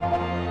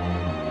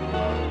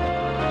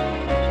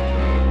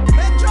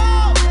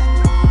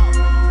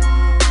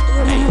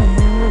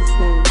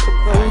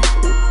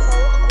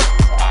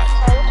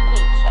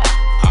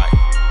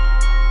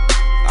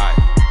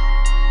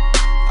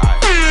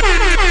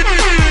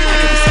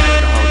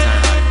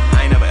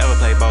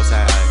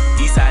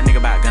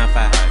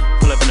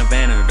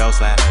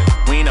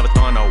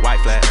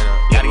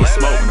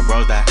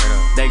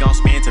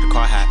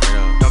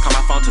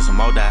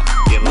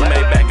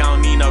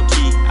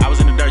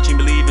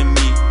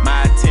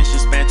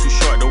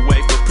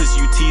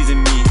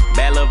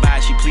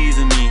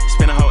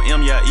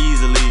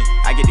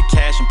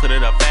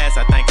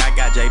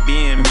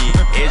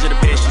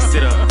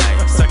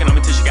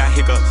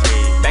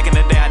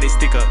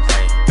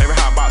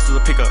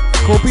pizzas a pickup.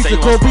 Cold pizza, Say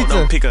you cold want smoke, pizza.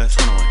 don't pick us.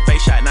 Fake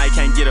shot, now you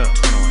can't get up.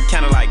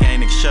 Kinda like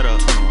gang, nigga, shut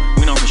up.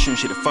 We know for shooting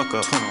shit to fuck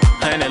up.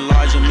 100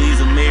 large and these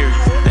are mirrors.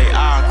 They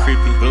all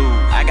creepy. Blue.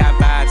 I got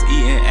vibes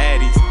eating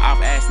addies.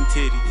 Off ass and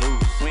titty.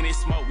 Loose. When it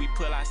smoke, we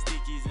pull our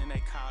stickies and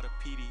they call the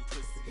PD.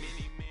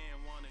 Many men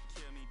wanna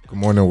kill me. Good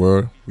morning,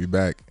 world. We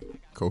back.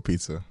 Cold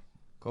pizza.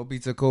 Cold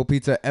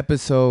pizza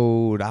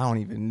episode. I don't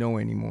even know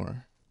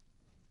anymore.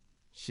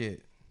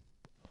 Shit.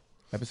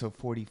 Episode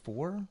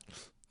 44? I'm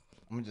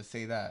gonna just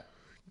say that.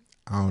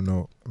 I don't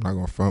know. I'm not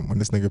gonna front. When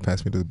this nigga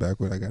passed me to the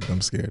backward, I got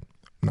dumb scared.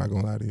 I'm not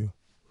gonna lie to you.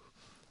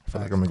 I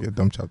feel like I'm gonna get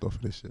dumb chopped off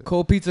of this shit.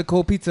 Cold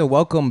pizza.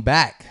 Welcome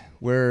back.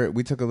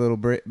 We took a little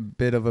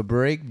bit of a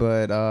break,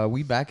 but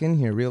we back in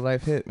here. Real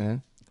life hit,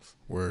 man.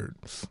 Word.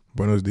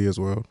 Buenos dias,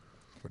 world.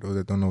 For those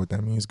that don't know what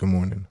that means, good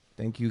morning.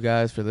 Thank you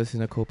guys for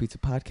listening to Cold Pizza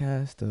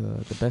Podcast,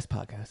 the best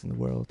podcast in the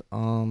world.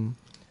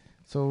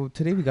 So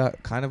today we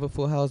got kind of a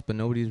full house, but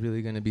nobody's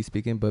really going to be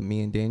speaking but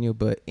me and Daniel.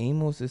 But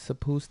Amos is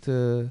supposed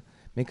to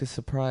make a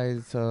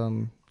surprise. I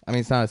mean,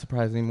 it's not a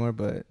surprise anymore,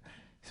 but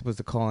he's supposed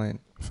to call in.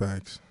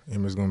 Facts.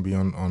 Amos gonna be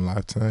on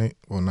live tonight.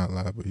 Well, not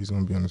live, but he's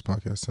gonna be on this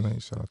podcast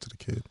tonight. Shout out to the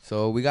kid.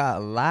 So we got a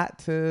lot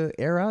to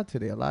air out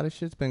today. A lot of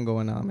shit's been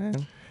going on,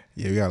 man.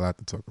 Yeah, we got a lot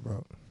to talk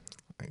about.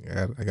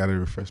 I gotta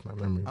refresh my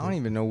memory. I don't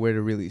even know where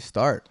to really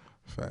start.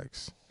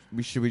 Facts.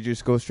 Should we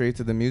just go straight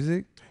to the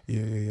music?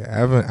 Yeah.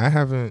 I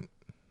haven't.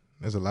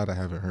 There's a lot I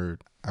haven't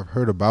heard. I've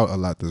heard about a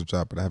lot that's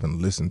dropped, but I haven't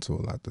listened to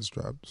a lot that's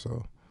dropped.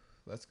 So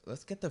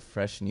let's get the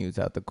fresh news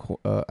out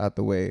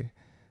the way.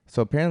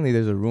 So apparently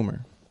there's a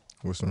rumor.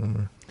 What's the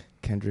rumor?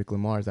 Kendrick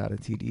Lamar's out of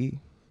TDE.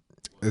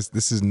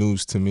 This is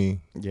news to me.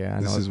 Yeah,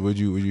 I know. This is what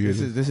you hear.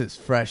 This is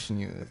fresh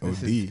news.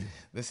 OD.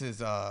 This is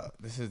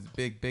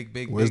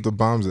big. Where's the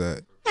bombs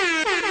at?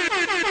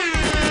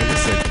 Nigga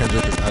said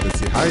Kendrick is out of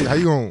team. How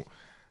you gonna,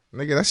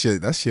 nigga?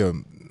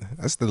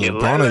 That's the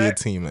LeBron of your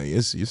team. Like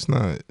it's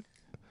not.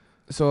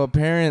 So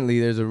apparently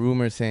there's a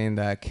rumor saying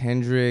that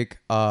Kendrick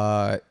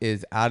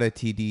is out of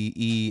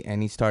TDE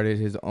and he started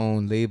his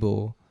own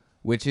label,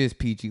 which is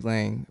PG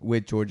Lang,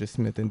 with Georgia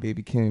Smith and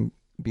Baby Kim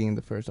being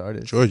the first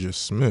artist. Georgia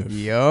Smith.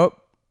 Yup.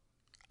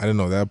 I didn't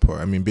know that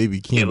part. I mean, Baby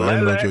Kim, but I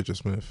didn't know Georgia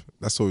Smith.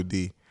 That's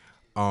OD.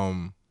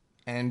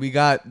 And we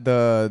got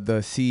the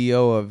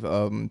CEO of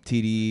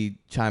TDE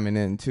chiming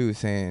in too,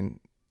 saying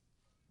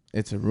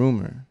it's a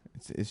rumor.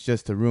 It's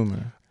just a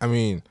rumor. I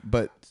mean,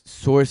 but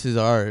sources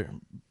are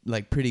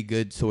like pretty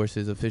good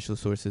sources. Official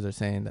sources are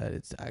saying that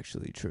it's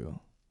actually true.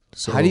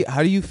 So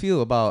how do you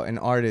feel about an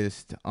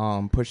artist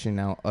pushing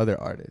out other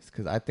artists?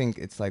 Because I think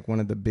it's like one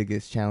of the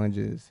biggest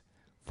challenges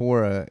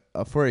for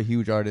a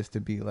huge artist to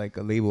be like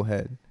a label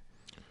head.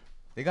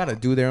 They got to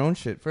do their own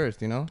shit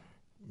first, you know?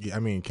 Yeah, I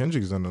mean,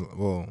 Kendrick's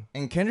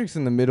and Kendrick's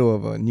in the middle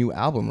of a new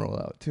album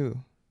rollout too.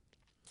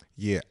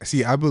 Yeah,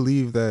 see, I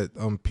believe that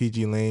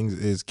PG Lang's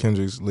is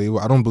Kendrick's label.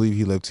 I don't believe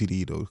he left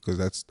TDE though,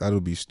 because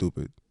that'll be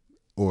stupid.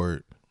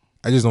 Or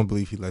I just don't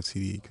believe he left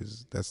TDE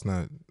because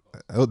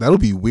that'll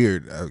be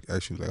weird.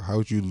 Actually, like how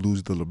would you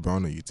lose the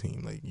LeBron of your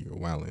team? Like you're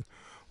wilding.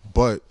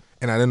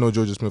 And I didn't know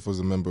Georgia Smith was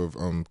a member of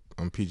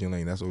PG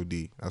Lang. That's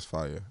OD. That's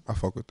fire. I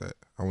fuck with that.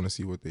 I want to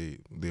see what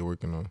they're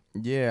working on.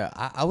 Yeah,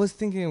 I was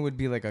thinking it would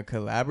be like a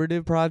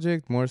collaborative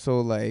project, more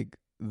so like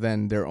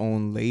than their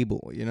own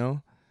label, you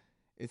know?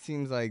 It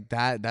seems like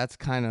that's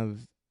kind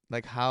of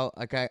like how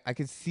like I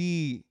could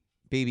see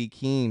Baby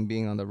Keem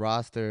being on the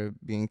roster,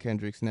 being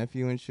Kendrick's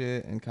nephew and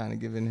shit, and kind of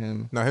giving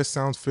him. Now his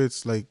sound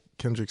fits like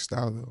Kendrick's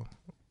style though.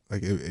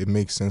 Like it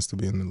makes sense to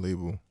be in the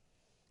label.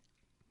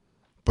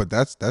 But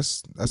that's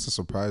a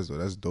surprise though.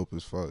 That's dope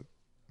as fuck.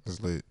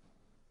 It's lit.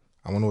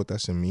 I wonder what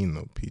that should mean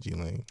though, PG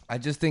Lang. I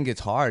just think it's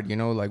hard, you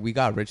know. Like we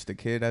got Rich the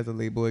Kid as a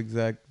label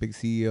exec, big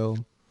CEO.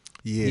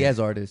 Yeah, he has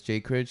artists, Jay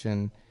Critch,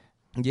 and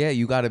yeah,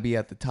 you got to be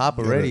at the top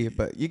already.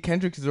 But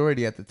Kendrick is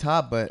already at the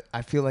top. But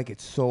I feel like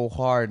it's so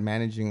hard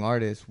managing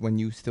artists when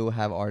you still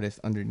have artists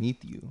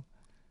underneath you.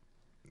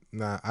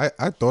 Nah,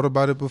 I thought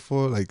about it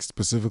before, like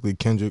specifically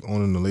Kendrick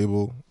owning the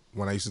label.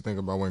 When I used to think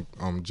about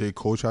when J.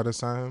 Cole tried to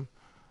sign him,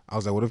 I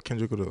was like, what if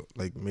Kendrick would have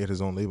like made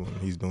his own label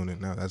and he's doing it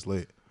now? That's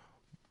lit.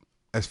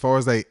 As far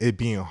as like it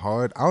being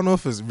hard, I don't know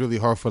if it's really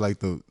hard for like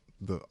the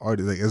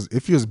artist. Like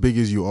if you're as big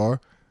as you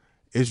are,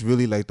 it's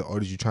really like the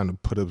artist you're trying to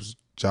put up's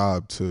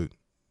job to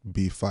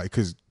be fight.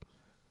 Because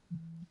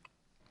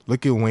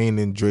look at Wayne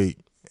and Drake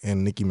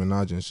and Nicki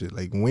Minaj and shit.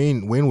 Like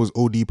Wayne was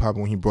OD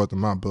popping when he brought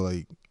them out, but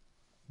like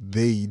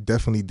they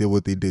definitely did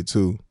what they did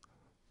too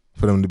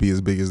for them to be as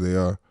big as they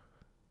are.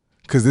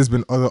 Because there's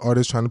been other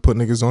artists trying to put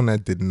niggas on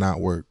that did not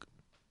work.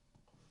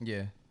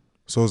 Yeah.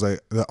 So it's like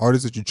the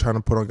artists that you're trying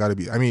to put on gotta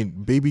be. I mean,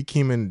 Baby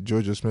Keem and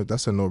Georgia Smith,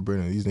 that's a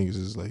no-brainer. These niggas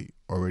is like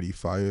already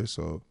fire.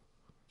 So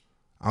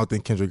I don't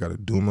think Kendrick gotta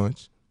do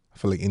much. I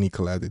feel like any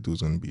collab they do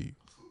is gonna be.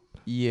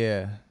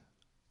 Yeah,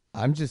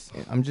 I'm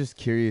just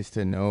curious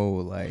to know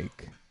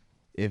like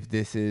if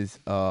this is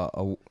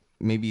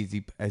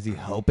maybe is he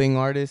helping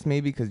artists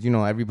maybe because you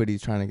know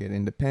everybody's trying to get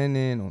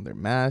independent on their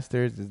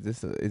masters.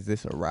 Is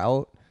this a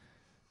route?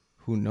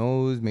 Who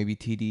knows? Maybe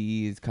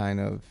TDE is kind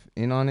of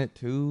in on it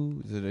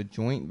too. Is it a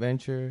joint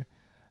venture?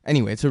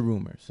 Anyway, it's a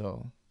rumor,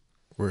 so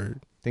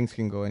Word. things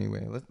can go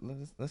anyway.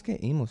 Let's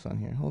get Amos on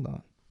here. Hold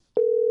on.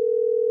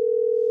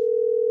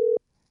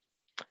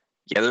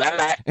 Yo,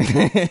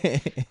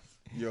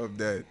 I'm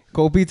dead.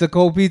 Cold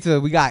pizza.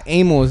 We got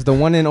Amos, the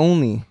one and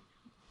only,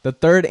 the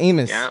third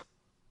Amos. Yeah.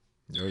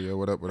 Yo,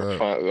 what up?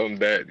 I'm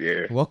dead,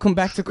 yeah. Welcome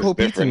back to Cold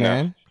Pizza,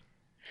 man.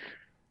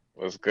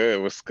 What's good,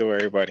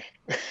 everybody?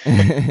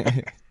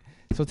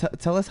 So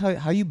tell us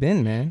how you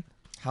been, man.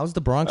 How's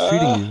the Bronx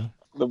treating you?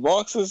 The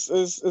Bronx is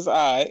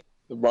alright.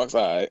 The Bronx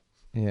alright.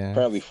 Yeah.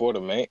 Apparently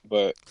Fordham ain't,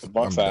 but the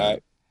Bronx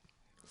alright.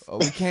 Oh,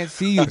 we can't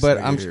see you, but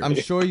I'm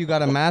sure you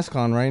got a mask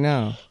on right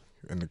now.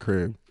 In the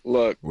crib.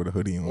 Look, with a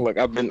hoodie on. Look,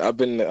 I'm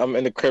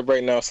in the crib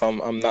right now, so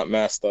I'm not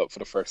masked up for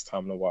the first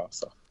time in a while.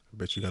 So I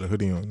bet you got a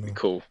hoodie on. Be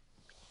cool.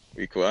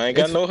 I ain't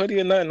got no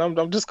hoodie or nothing.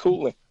 I'm just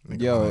cooling.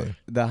 Yo,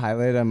 the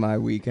highlight of my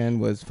weekend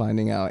was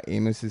finding out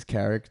Amos's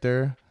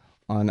character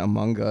on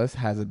Among Us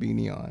has a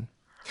beanie on.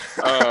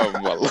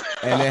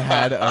 And it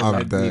had a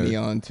red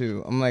beanie on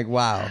too. I'm like,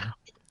 wow.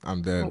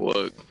 I'm dead.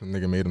 Look,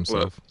 nigga made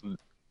himself. Look,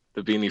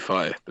 the beanie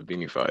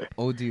fire.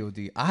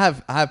 OD. I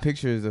have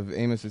pictures of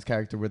Amos's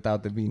character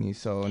without the beanie,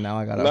 so now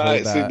I gotta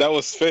hold that. See, that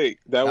was fake.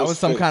 That was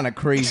some kind of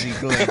crazy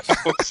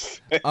glitch.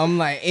 I'm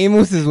like,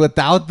 Amos is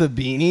without the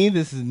beanie?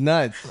 This is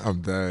nuts.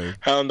 I'm dead.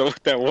 I don't know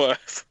what that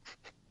was.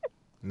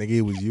 Nigga,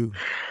 it was you.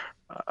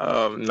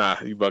 Nah,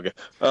 you bugging.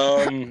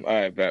 All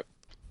right, bet.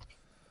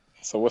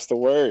 So what's the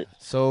word?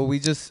 So we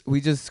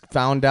just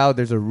found out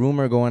there's a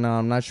rumor going on.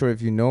 I'm not sure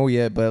if you know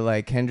yet, but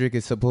like Kendrick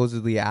is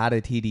supposedly out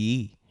of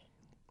TDE.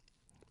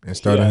 And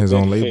starting his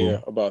own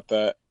label. About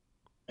that,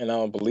 and I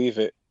don't believe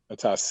it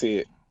until I see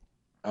it.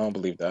 I don't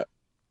believe that.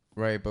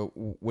 Right, but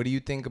what do you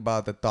think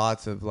about the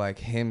thoughts of like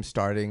him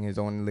starting his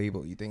own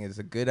label? You think it's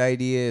a good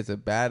idea? It's a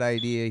bad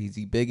idea? Is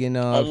he big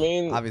enough? I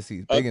mean, obviously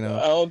he's big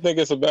enough. I don't think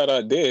it's a bad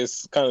idea.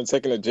 It's kind of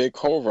taking a J.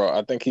 Cole route.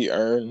 I think he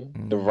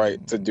earned the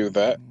right to do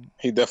that.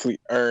 He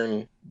definitely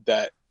earned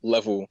that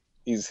level.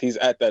 He's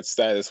at that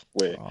status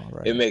where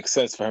it makes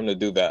sense for him to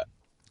do that.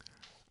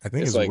 I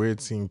think it's like,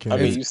 weird seeing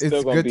Kendrick. I mean, it's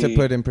good to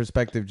put in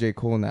perspective J.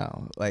 Cole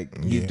now.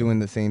 Like, he's doing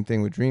the same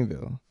thing with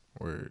Dreamville.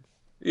 Word.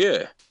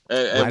 Yeah.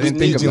 And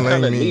we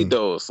kind of need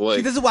those. Like,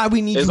 see, this is why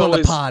we need you on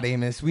the pod,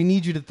 Amos. We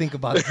need you to think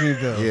about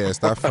Dreamville. Yeah,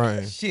 stop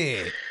frying.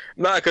 Shit.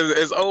 Nah, because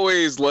it's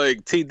always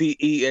like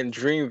TDE and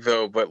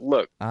Dreamville. But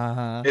look,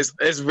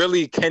 it's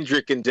really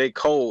Kendrick and J.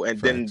 Cole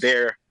and then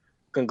their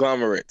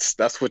conglomerates.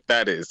 That's what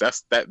that is.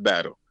 That's that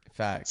battle.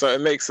 Facts. So it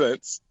makes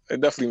sense.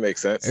 It definitely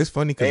makes sense. It's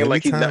funny because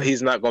like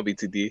he's not going to be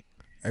TDE.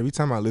 Every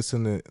time I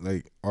listen to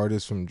like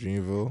artists from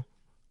Dreamville,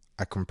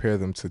 I compare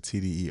them to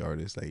TDE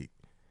artists. Like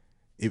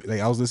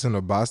I was listening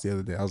to Boss the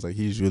other day. I was like,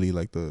 he's really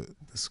like the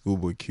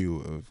Schoolboy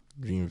Q of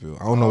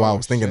Dreamville. I don't know why I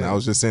was thinking that. I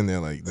was just sitting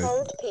there like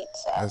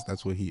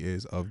that's what he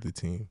is of the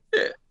team.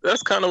 Yeah,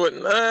 that's kind of what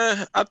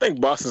I think.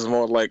 Boss is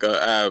more like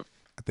a.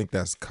 I think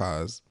that's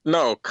Kaz.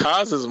 No,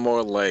 Kaz is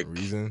more like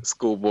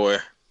Schoolboy.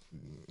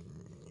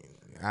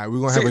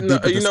 We're gonna have a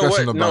deeper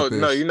discussion about this.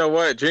 No, you know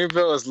what?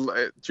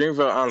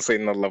 Dreamville honestly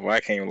another level. I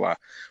can't even lie.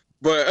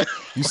 But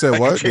you said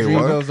what?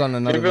 Dreamville's on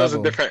another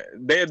level.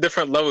 They're a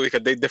different level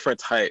because they different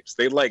types.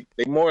 They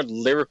more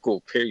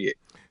lyrical. Period.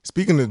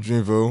 Speaking of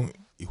Dreamville,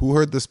 who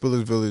heard the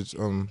Spillage Village?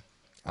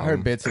 I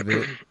heard bits of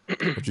it.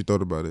 What you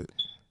thought about it?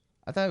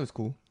 I thought it was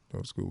cool. That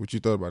was cool. What you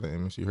thought about it,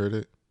 Amos? You heard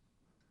it?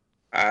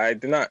 I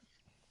did not.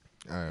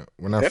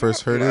 When I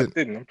first heard it, I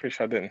didn't. I'm pretty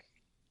sure I didn't.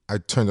 I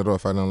turned it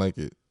off. I didn't like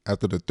it.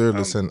 After the third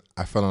listen,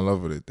 I fell in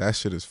love with it. That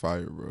shit is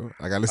fire, bro.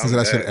 Like I listen to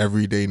that shit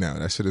every day now.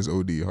 That shit is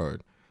OD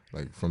hard,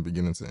 like from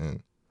beginning to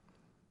end.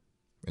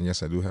 And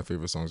yes, I do have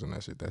favorite songs on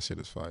that shit. That shit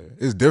is fire.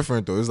 It's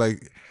different though. It's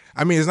like,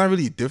 I mean, it's not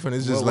really different.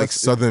 It's just like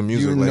Southern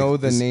music. Do you know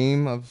the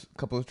name of a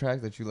couple of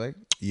tracks that you like?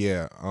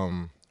 Yeah,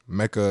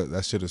 Mecca.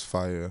 That shit is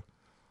fire.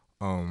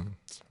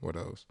 What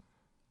else?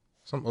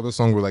 Some other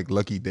song with like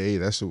Lucky Day.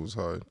 That shit was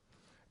hard.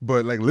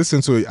 But like, listen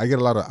to it. I get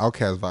a lot of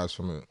Outkast vibes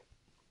from it.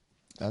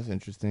 That's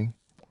interesting.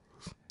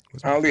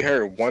 I only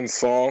heard one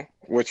song,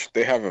 which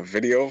they have a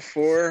video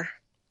for.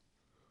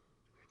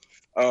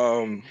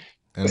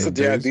 It's a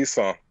JID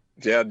song.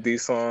 JID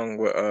song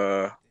with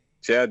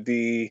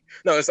JID.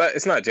 No,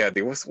 it's not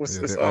JID. What's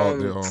this? They're all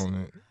on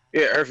it.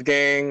 Yeah, Earth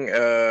Gang.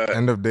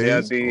 End of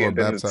Days. JID, and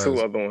then Baptized. the two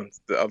other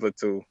ones. The other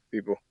two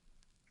people.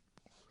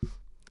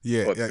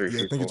 Yeah, I think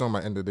you're talking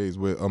about End of Days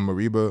with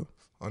Mariba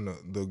on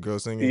the girl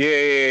singing.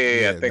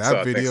 Yeah.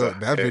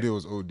 That video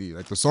was OD.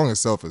 Like the song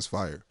itself is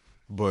fire.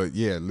 But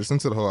yeah, listen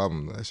to the whole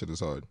album. That shit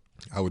is hard.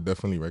 I would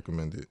definitely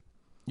recommend it.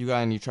 You got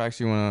any tracks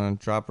you want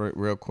to drop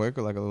real quick,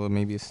 or like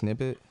maybe a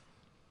snippet?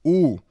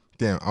 Ooh,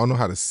 damn! I don't know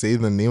how to say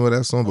the name of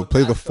that song, but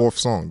play the fourth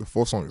song. The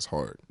fourth song is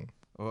hard.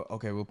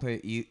 Okay, we'll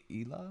play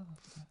Ela.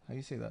 How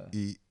you say that?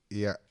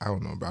 Yeah, I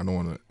don't know, bro. I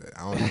don't know,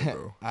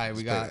 bro. All right,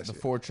 we got the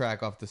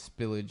 4-track off the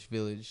Spillage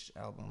Village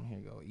album. Here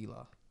you go,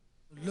 Ela.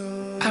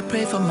 I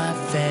pray for my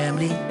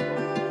family.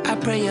 I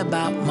pray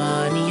about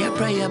money. I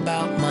pray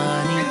about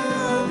money.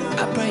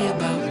 I pray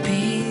about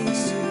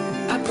peace.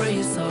 I pray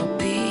it's all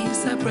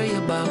peace. I pray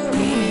about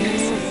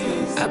peace.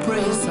 I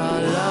pray it's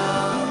all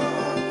love.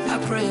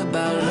 I pray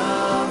about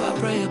love.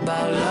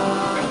 about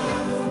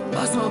love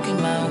while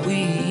smoking my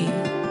weed.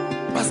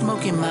 While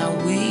smoking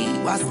my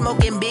weed, while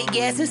smoking big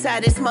gas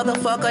inside this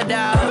motherfucker,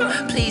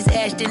 dog. Please,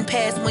 Ashton,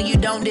 pass when you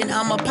don't, then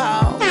I'm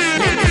appalled. Make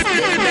the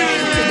split bang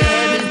to the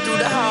heavens through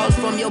the halls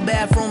from your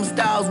bathroom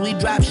stalls. We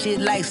drop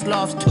shit like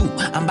sloths too.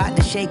 I'm about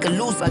to shake a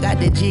loose, I got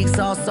the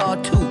jigsaw saw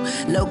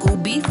too. Local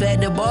beef at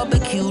the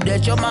barbecue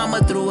that your mama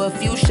threw. A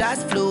few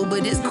shots flew,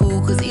 but it's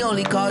cool, cause he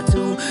only caught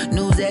 2.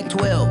 News at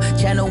 12,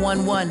 channel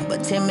 11.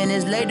 But 10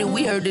 minutes later,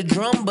 we heard the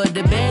drum, but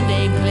the band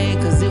ain't played,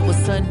 cause it was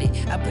Sunday.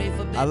 I pray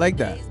for I like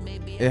that.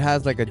 It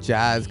has like a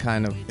jazz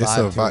kind of vibe. It's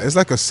a vibe. It's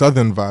like a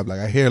southern vibe. Like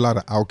I hear a lot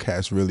of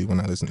Outkast really when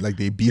I listen. Like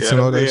they beats and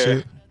all that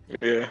shit.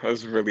 Yeah,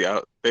 that's really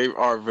out. They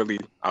are really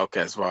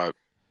Outkast vibe.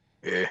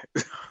 Yeah.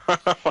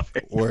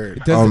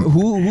 Word.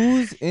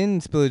 Who's in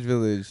Spillage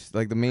Village?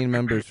 Like the main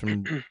members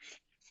from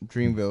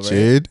Dreamville, right?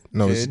 Jid.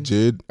 No, it's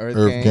Jid,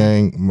 Earth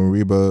Gang,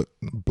 Mariba,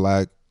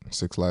 Black,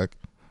 6 Lack.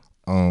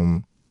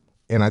 And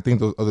I think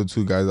those other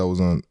 2 guys that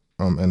was on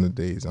End of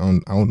Days. I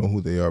don't know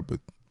who they are, but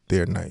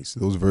they're nice.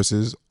 Those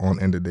verses on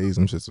End of Days,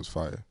 them shits was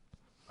fire.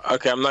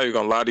 Okay, I'm not even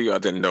gonna lie to you. I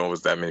didn't know it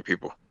was that many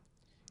people.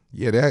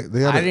 Yeah,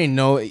 they had I didn't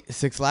know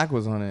 6 Lack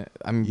was on it.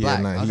 I mean, yeah,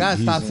 Black. nah, I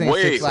gotta stop saying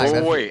 6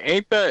 Lack. Wait.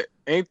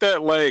 Ain't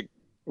that like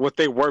what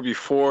they were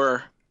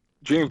before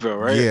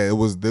Dreamville, right? Yeah, it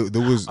was. There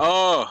was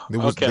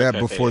that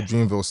before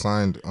Dreamville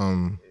signed.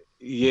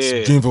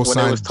 Dreamville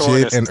signed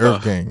Jid and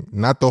Earth Gang,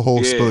 not the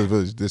whole Spillage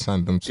Village. They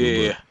signed them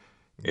too.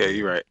 Yeah.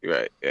 You're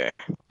right. Yeah.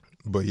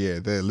 But yeah,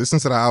 listen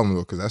to the album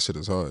though, cause that shit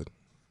is hard.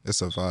 It's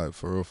a vibe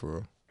for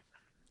real.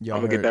 I'm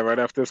gonna get that right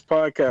after this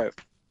podcast.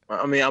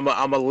 I mean, I'm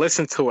gonna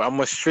listen to it. I'm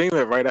gonna stream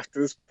it right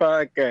after this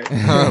podcast.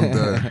 I'm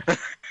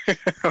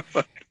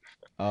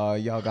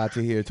done. Y'all got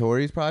to hear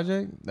Tory's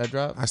project that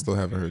dropped? I still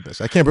haven't heard that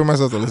shit. I can't bring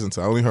myself to listen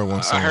to it. I only heard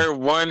one song. I heard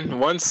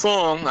one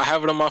song. I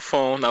have it on my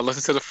phone. I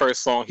listened to the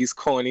first song. He's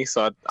corny,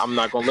 so I'm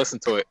not gonna listen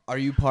to it. Are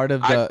you part of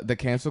the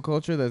cancel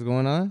culture that's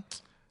going on?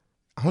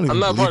 I'm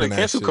not part of the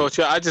cancel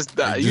culture. I just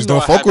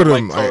don't fuck with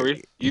him.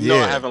 Tory.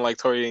 I haven't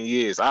liked Tory in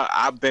years.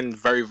 I've been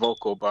very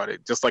vocal about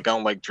it. Just like I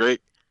don't like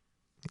Drake.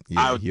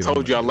 I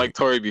told you I liked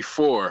Tory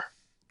before.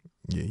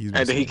 Yeah,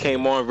 and then he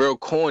came on real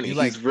corny.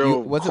 He's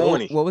real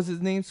corny. What was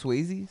his name?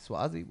 Swazi?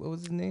 What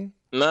was his name?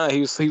 Nah,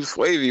 he was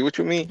Swavy. What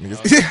you mean?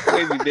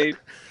 Swavy, baby.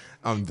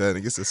 I'm done.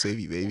 It gets a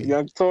Swavy, baby.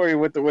 Young Tory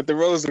with the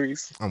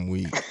rosaries. I'm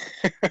weak.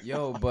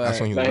 Yo, but that's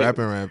when he was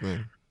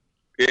rapping.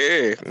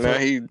 Yeah, nah,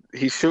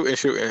 he's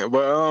shooting.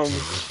 But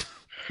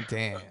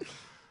damn.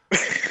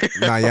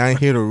 Nah, y'all ain't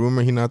hear the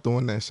rumor he not the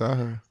one that shot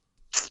her.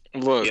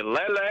 Look,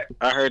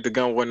 I heard the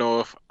gun went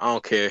off. I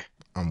don't care.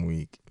 I'm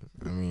weak.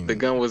 I mean, the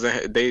gun was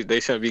they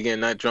shouldn't be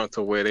getting that drunk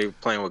to where they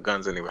playing with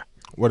guns anyway.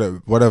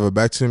 Whatever.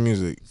 Back to the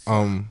music.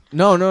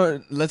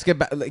 No. Let's get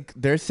back. Like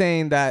they're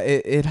saying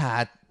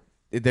that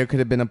there could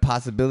have been a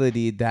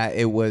possibility that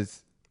it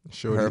was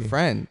her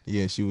friend.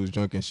 Yeah, she was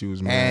drunk and she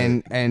was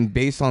mad. And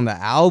based on the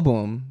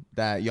album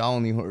that y'all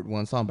only heard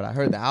one song, but I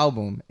heard the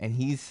album and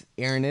he's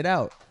airing it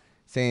out,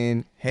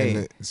 saying, "Hey."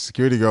 And the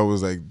security guard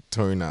was like,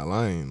 "Tory not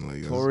lying."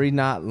 Like Tory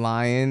not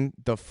lying.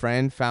 The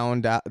friend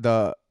found out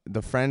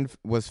the friend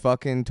was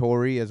fucking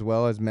Tory as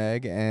well as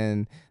Meg,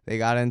 and they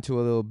got into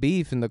a little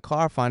beef in the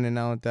car, finding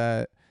out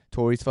that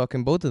Tory's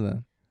fucking both of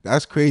them.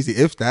 That's crazy.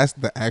 If that's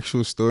the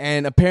actual story.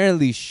 And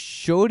apparently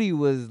Shorty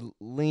was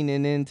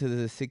leaning into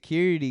the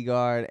security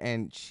guard,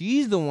 and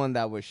she's the one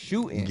that was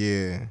shooting.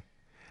 Yeah.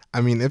 I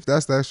mean, if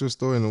that's the actual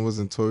story and it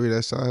wasn't Tory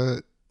that shot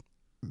her,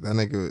 that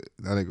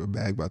nigga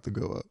bag about to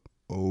go up.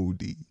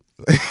 OD.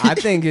 I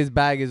think his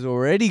bag is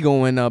already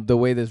going up the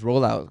way this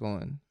rollout is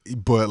going.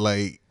 But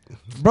like,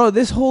 bro,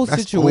 this whole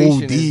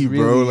situation OD, is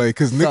really bro. Like,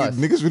 cause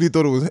niggas really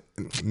thought it was.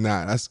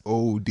 Nah, that's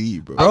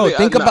OD, bro. Bro,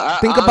 think about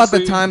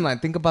the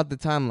timeline. Think about the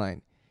timeline.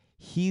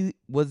 He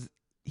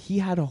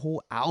had a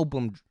whole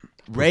album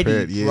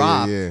ready,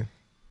 dropped. Yeah.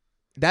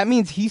 That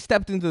means he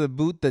stepped into the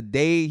booth the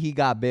day he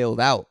got bailed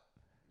out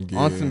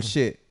on some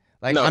shit.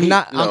 Like he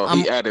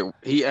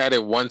added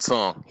one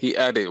song. He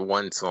added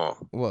one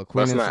song. What? Queen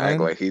let's and not Slim?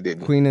 act like he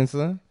didn't. Queen and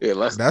Slim? Yeah,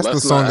 that's the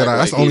song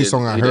that's the only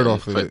song I heard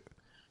off of it.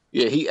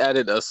 Yeah, he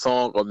added a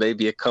song or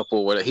maybe a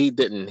couple. Where he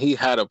didn't. He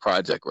had a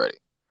project ready.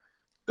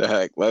 The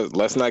heck,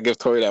 let's not give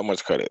Tory that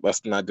much credit.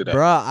 Let's not do that,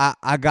 bro.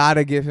 I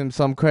gotta give him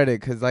some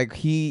credit because like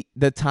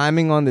the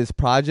timing on this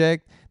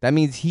project, that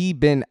means he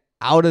been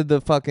out of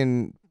the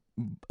fucking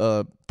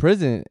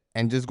prison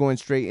and just going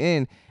straight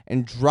in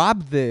and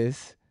dropped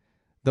this,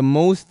 the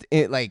most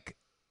like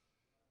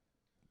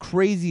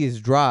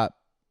craziest drop.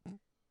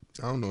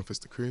 I don't know if it's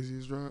the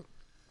craziest drop.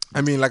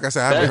 I mean, like I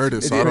said, I haven't heard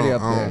it, so I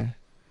don't.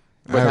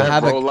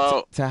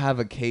 But to have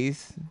a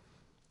case.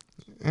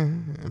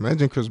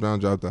 Imagine Chris Brown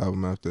dropped the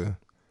album after.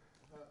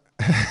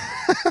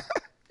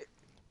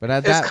 But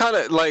it's kind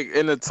of like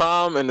in the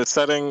time and the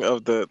setting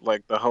of the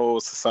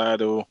whole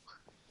societal,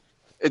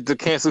 the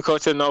cancel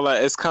culture and all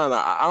that. It's kind of,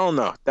 I don't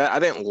know, that I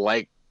didn't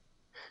like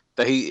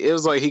that it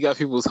was like he got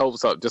people's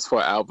hopes up just for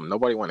an album.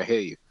 Nobody want to hear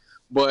you.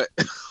 But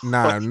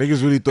nah,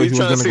 niggas really thought he was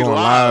gonna go on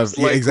live.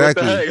 Yeah,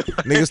 exactly.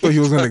 Niggas thought he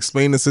was gonna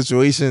explain the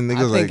situation.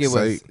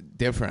 Niggas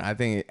different. I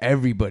think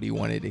everybody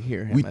wanted to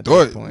hear him. We at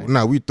thought, that point.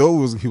 we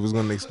thought he was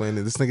gonna explain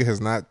it. This nigga has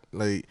not.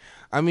 Like,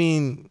 I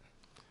mean,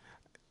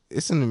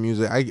 it's in the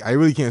music. I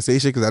really can't say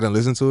shit because I didn't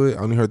listen to it. I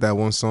only heard that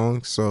one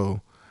song,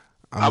 so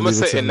I'm gonna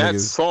say in that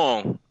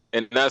song.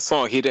 In that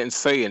song, he didn't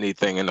say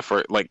anything in the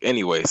first, like,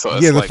 anyway. So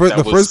it's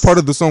the first part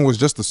of the song was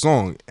just the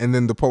song, and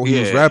then the part where he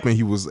was rapping,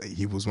 he was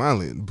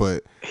violent,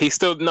 but he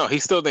still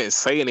didn't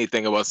say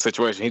anything about the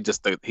situation.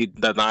 He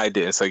denied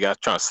it and said, "Y'all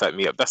trying to set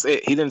me up." That's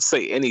it. He didn't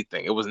say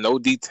anything. It was no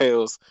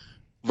details.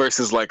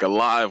 Versus like a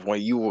live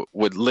when you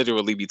would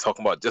literally be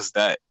talking about just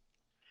that,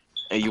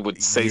 and you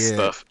would say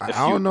stuff. I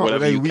don't know.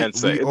 Whatever like, you can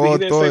say. We all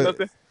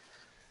thought,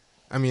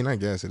 I mean, I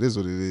guess it is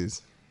what it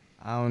is.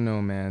 I don't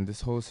know, man.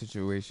 This whole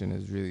situation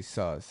is really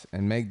sus.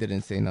 And Meg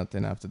didn't say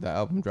nothing after the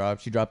album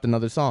dropped. She dropped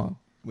another song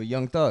with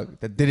Young Thug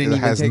that didn't even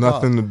has take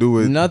nothing off. to do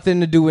with nothing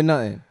to do with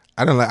nothing.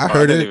 I don't like. I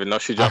heard didn't it. even know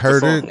she dropped I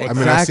heard the it. song. I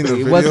mean, I seen the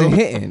video. It wasn't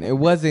hitting. It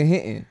wasn't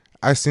hitting.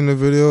 I seen the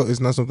video.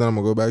 It's not something I'm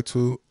gonna go back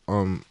to. I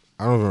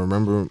don't even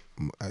remember.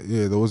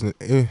 Yeah, there wasn't.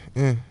 It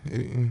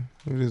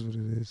is what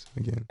it is.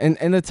 Again.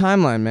 And the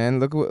timeline, man.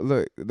 Look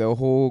the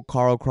whole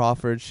Carl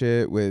Crawford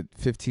shit with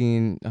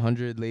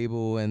 1500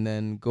 label, and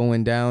then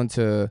going down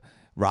to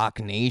Rock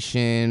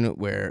Nation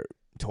where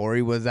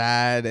Tory was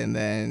at, and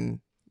then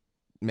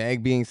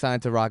Meg being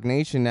signed to Rock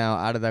Nation now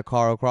out of that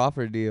Carl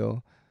Crawford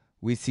deal.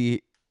 We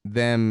see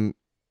them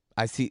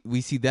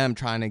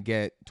trying to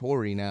get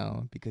Tory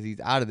now because he's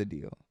out of the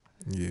deal.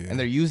 Yeah. And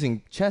they're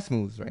using chess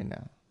moves right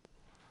now.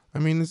 I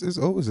mean, it's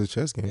always a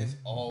chess game. It's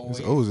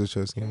always a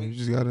chess game. You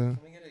just gotta.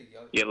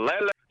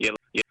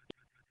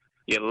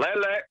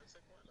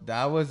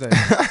 That was a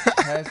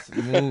chess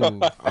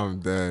move. I'm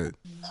dead.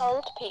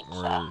 Cold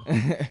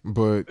pizza.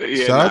 But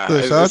shout out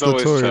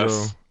to Tory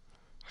though.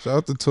 Shout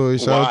out to Tory.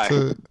 Shout out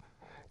to.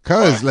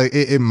 Cause like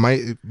it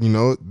might,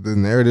 the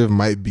narrative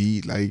might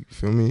be like,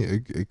 feel me?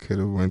 It could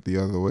have went the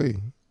other way.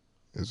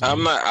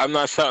 I'm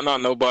not shouting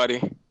out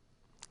nobody.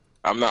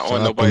 I'm not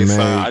on nobody's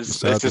side.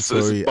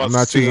 I'm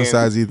not choosing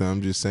sides either.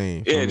 I'm just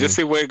saying. Yeah, just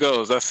see where it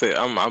goes. That's it.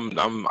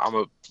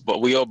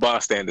 But we all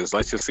bystanders.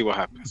 Let's just see what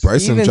happens.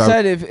 Bryson he even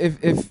said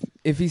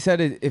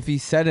if he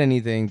said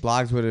anything,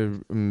 blogs would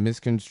have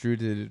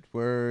misconstrued his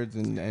words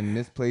and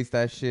misplaced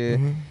that shit.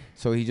 Mm-hmm.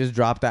 So he just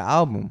dropped the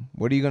album.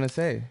 What are you gonna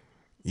say?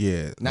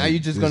 Yeah. Now you're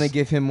just gonna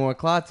give him more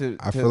clout to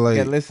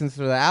get listens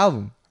to the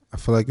album. I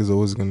feel like it's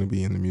always gonna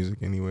be in the music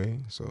anyway.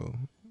 So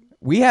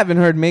we haven't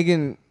heard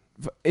Megan.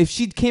 If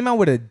she came out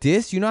with a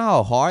diss, you know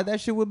how hard that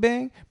shit would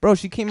bang? Bro,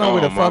 she came out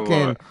with a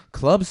fucking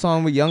club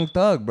song with Young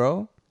Thug,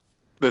 bro.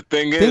 The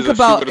thing is, think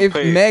about if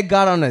Meg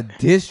got on a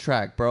diss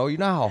track, bro. You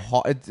know how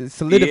hard it's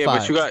solidified. Yeah,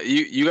 but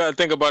you got to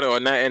think about it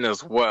on that end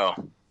as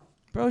well.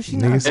 Bro, if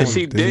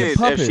she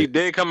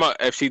did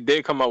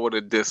come out with a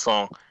diss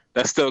song,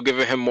 that's still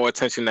giving him more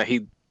attention that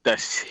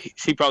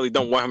she probably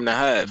don't want him to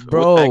have.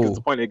 Bro, what the heck is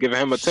the point of giving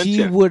him attention?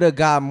 She would have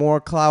got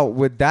more clout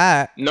with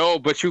that. No,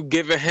 but you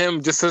giving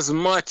him just as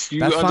much.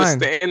 You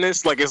understand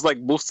this? Like, it's like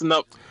boosting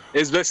up.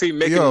 It's basically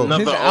making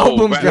another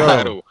album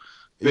battle.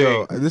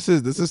 Yo, this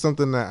is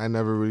something that I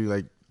never really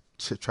like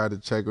tried to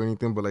check or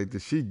anything. But like,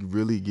 did she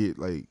really get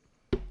like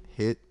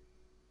hit?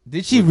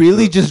 Did she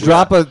really just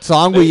drop a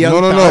song with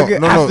Young Thug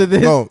after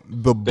this? No,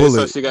 the bullet.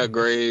 So she got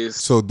grazed.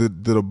 So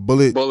did the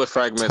bullet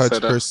fragments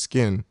touch her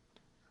skin?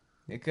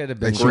 It could have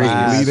been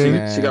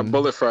bleeding. She got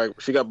bullet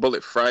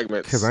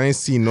fragments. Cause I ain't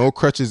see no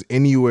crutches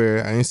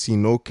anywhere. I ain't see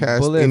no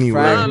cast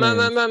anywhere.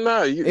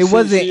 No. It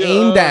wasn't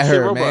aimed at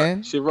her,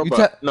 man.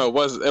 No,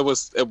 it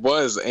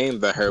was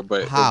aimed at her,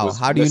 but how?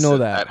 How do you know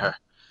that? At her.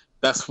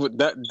 That's what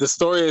the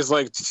story is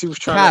like. She was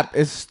trying. Cap,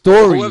 it's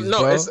stories, no,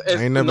 bro.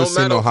 I ain't never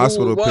seen no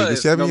hospital pictures. Did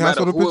she have any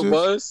hospital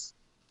pictures?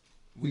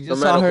 We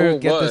just saw her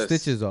get the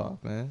stitches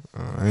off, man.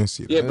 I ain't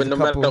see that. Yeah, but no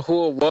matter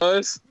who it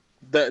was,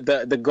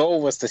 the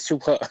goal was to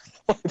shoot her.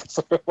 That's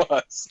what it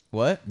was.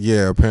 What?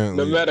 Yeah,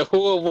 apparently. No matter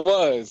who it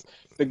was,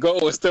 the goal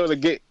was still to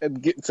get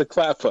to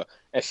clap her,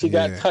 and she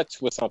got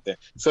touched with something.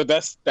 So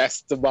that's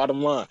the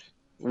bottom line.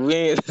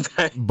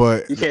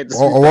 But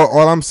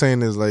all I'm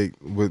saying is like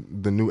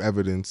with the new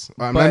evidence,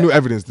 not new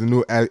evidence,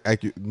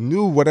 the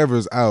new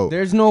whatever's out.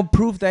 There's no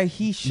proof that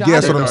he shot. Yeah,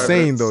 that's what I'm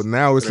saying though.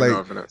 Now it's like,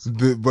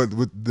 but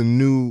with the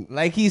new,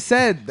 like he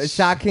said, the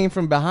shot came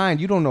from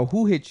behind. You don't know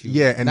who hit you.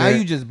 Yeah, and now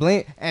you just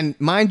blame. And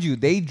mind you,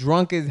 they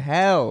drunk as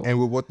hell. And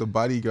with what the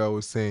bodyguard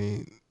was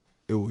saying,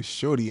 it was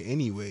Shorty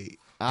anyway.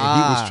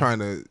 And he was trying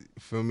to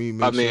feel me.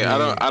 I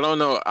don't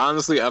know.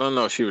 Honestly, I don't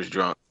know if she was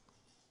drunk.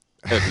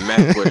 If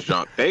Mac was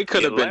drunk, they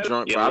could have been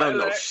drunk, but I don't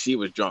know if she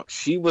was drunk.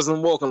 She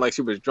wasn't walking like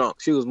she was drunk.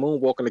 She was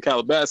moonwalking to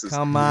Calabasas.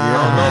 Come on. I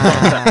don't know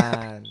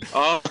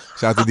about that.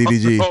 Shout out to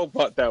DDG. I don't know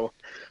about that one.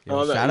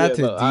 Shout out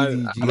to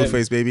DDG.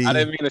 Blueface, baby. I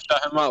didn't mean to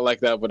shout him out like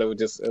that, but it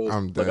was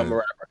I'm like, I'm a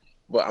rapper.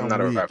 But I'm not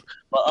a rapper.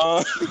 But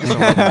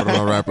I'm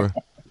a rapper.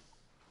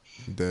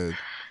 Dead.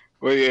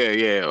 Well, yeah.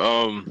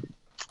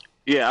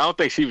 Yeah, I don't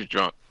think she was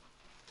drunk.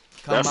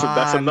 That's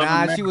another.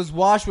 Nah, she was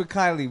washed with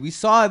Kylie. We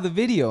saw the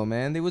video,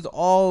 man. They was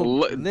all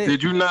lit.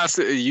 Did you not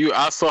see you?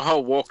 I saw her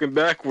walking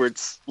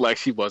backwards like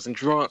she wasn't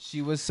drunk.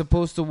 She was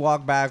supposed to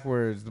walk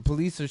backwards. The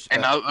police are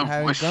having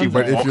guns.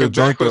 But if you're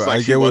drunk, though,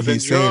 I get what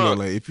he's saying. Though, drunk.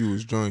 like if you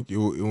was drunk, it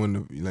wouldn't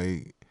have,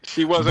 like.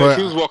 She wasn't. But-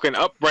 She was walking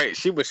upright.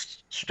 She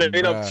was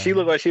straight up. She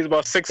looked like she was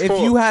about 6'4". If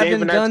you She having ain't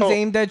even that guns tall.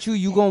 aimed at you,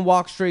 you gonna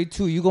walk straight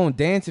too. You gonna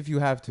dance if you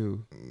have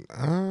to.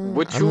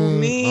 What you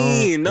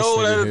mean?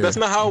 No, that's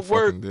not how it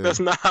works. That's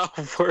not how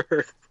it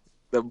works.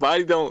 The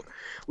body don't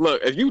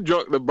look. If you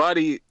drunk, the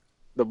body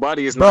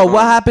is not. Bro,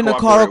 what happened to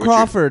cooperate Carl with you.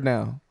 Crawford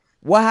now?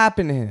 What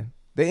happened to him?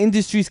 The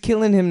industry's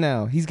killing him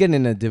now. He's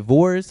getting a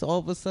divorce all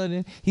of a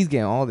sudden. He's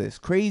getting all this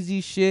crazy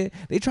shit.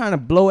 They trying to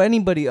blow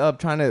anybody up,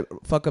 trying to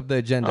fuck up the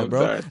agenda,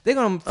 bro. sorry. They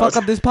gonna fuck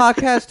up this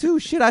podcast too.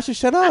 Shit, I should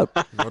shut up.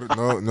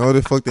 No,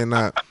 the fuck they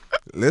not.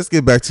 Let's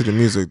get back to the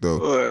music though.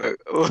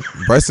 Look.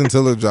 Bryson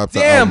Tiller dropped the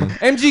Damn, album.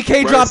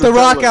 MGK dropped the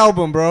rock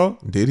album, bro.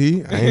 Did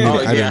he? I did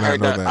not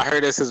know that. I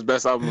heard that's his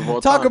best album of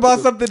all time. Talk about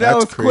something that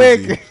That's was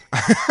crazy. quick.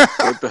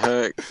 What the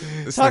heck?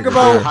 This Talk nigga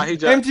about here. How he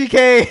dropped-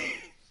 MGK.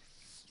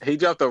 He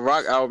dropped the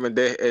rock album and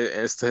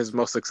it's his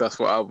most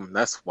successful album.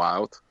 That's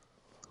wild.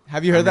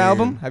 Have you heard the mean-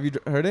 album? Have you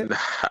heard it?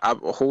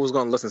 Who was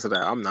gonna listen to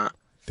that? I'm not.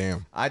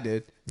 Damn, I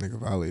did. nigga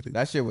violated.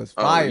 That shit was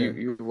Oh,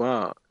 fire.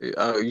 wow.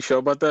 You sure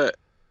about that?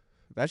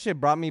 That shit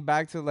brought me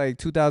back to like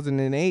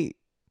 2008.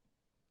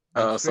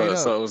 So straight up. it never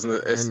sounds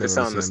listened to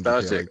MGK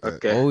nostalgic. like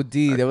that. Okay.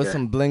 OD. There was Okay.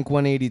 some Blink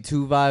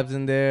 182 vibes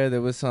in there.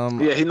 There was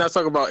some. Yeah, he's not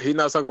talking about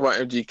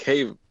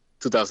MGK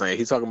 2008.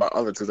 He's talking about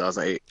other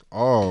 2008.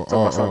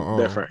 about something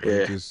different,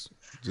 yeah.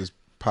 Just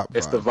pop.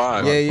 It's the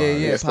vibe. vibe.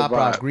 Yeah. It's the Pop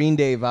rock, vibe. Green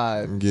Day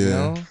vibe. Yeah. You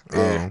know?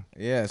 Yeah.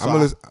 Yeah. So I'm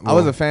gonna I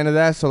was a fan of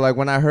that. So like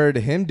when I heard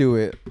him do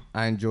it,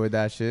 I enjoyed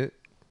that shit.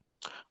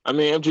 I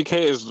mean, MGK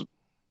is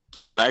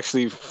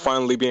actually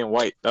finally being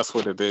white. That's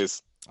what it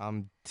is.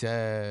 I'm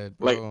dead,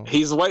 bro. Like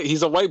he's white.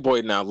 He's a white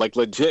boy now. Like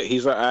legit.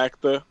 He's an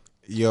actor.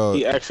 Yo,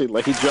 He actually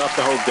he dropped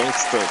the whole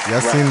gangster. y'all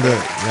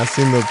rap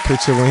seen the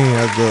picture when he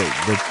had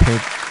the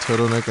pink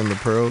turtleneck and the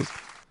pearls?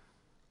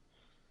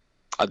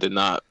 I did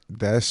not.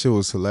 That shit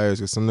was hilarious.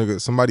 'Cause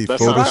somebody That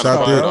sounds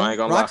photoshopped fire, it. though, I ain't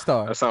gonna lie.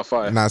 Rockstar. That sounds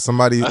fire. Nah,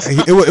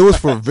 it was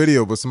for a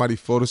video, but somebody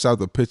photoshopped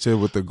the picture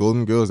with the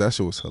Golden Girls. That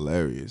shit was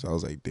hilarious. I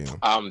was like, damn,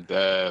 I'm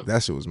dead.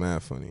 that shit was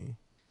mad funny.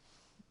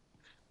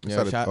 Yeah,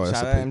 Shout out- shout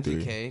that's a out pick three.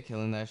 MGK,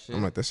 killing that shit.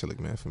 I'm like, that shit look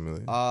mad familiar.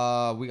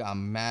 We got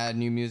mad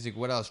new music.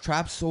 What else?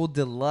 Trap Soul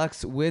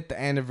Deluxe with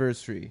the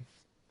anniversary.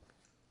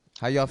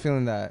 How y'all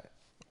feeling that?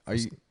 Are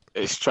you?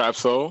 It's Trap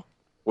Soul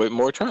with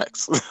more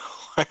tracks.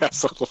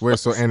 Wait,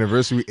 so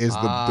anniversary is the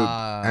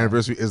Ah.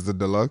 anniversary is the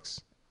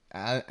deluxe?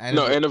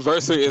 No,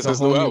 Anniversary is It's a his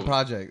whole new new album.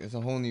 project. It's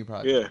a whole new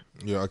project.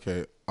 Yeah. Yeah,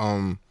 okay.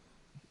 I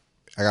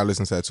gotta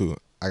listen to that too.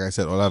 Like I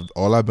said,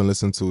 all I've been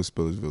listening to is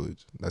Spillage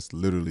Village. That's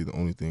literally the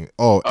only thing.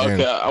 Oh, Okay. and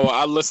Well,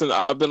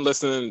 I've been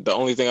listening. The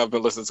only thing I've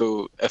been listening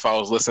to, if I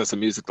was listening to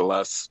music the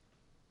last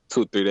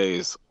 2-3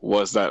 days,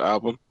 was that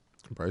album.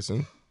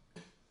 Bryson.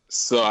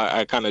 So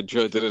I kind of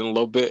drilled it in a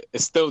little bit.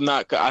 It's still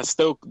not. I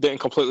still didn't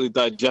completely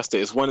digest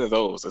it. It's one of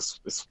those.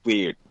 It's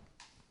weird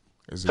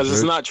Is it because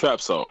it's good? not trap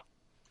soul.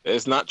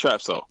 It's not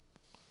trap soul.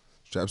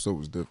 Trap Soul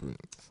was different.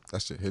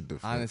 That shit hit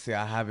different. Honestly,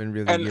 I haven't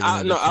really. And given I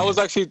it a was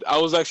chance.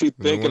 actually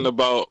thinking what?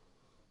 about.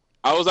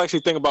 I was actually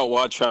thinking about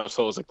why trap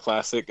soul is a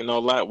classic and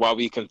all that. Why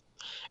we can.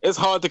 It's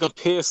hard to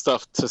compare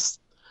stuff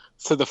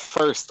to the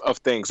first of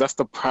things. That's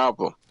the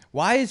problem.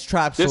 Why is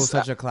Trap Soul This-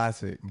 such a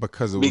classic?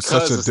 Because it was Because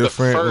such a it's the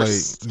different,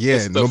 first- like, yeah,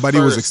 it's the nobody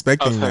was first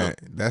expecting of him. that.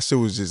 That shit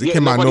was just, it Yeah,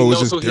 came out, nobody no, it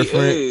was knows just who he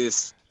different.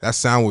 is. That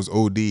sound was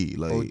OD.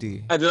 Like, OD.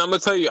 And then I'm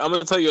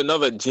gonna tell you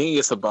another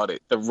genius about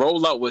it. The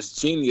rollout was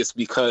genius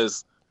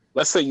because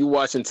let's say you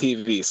watching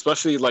TV,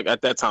 especially like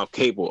at that time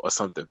cable or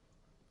something.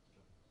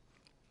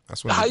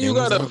 that's when How the you game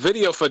was got a up.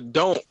 video for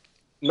Don't?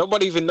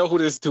 Nobody even know who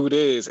this dude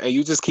is, and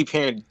you just keep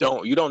hearing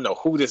Don't. You don't know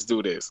who this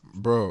dude is.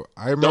 Bro,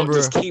 I Don't remember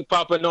just keep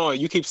popping on.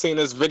 You keep seeing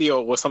this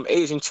video with some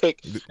Asian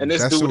chick, and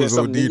this that shit dude was is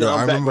some OD though.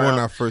 I remember when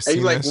I first and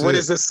seen you're like, that what shit.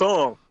 is this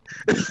song?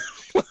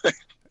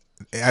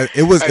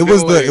 It was I know,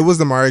 like- it was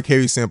the Mariah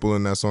Carey sample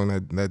in that song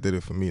that did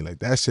it for me. Like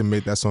that shit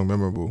made that song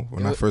memorable.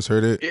 When I first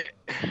heard it,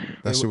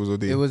 that shit was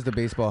OD. It was the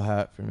baseball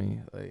hat for me.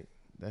 Like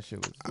that shit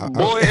was.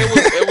 Boy,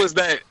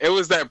 it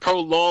was that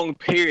prolonged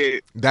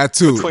period. that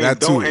too, between that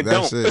too, don't and that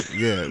don't. shit.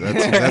 Yeah,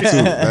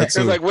 that It's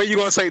too. like, when you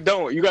gonna say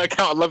Don't? You gotta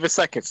count 11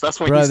 seconds. That's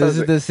when Bro, he this says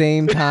is it. the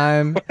same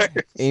time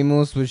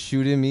Amos was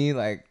shooting me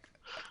like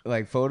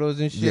photos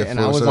and shit, Yeah, and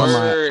I was photos. on my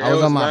Word, I was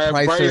it on my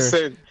mad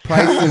Pricer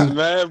Bryson.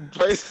 Mad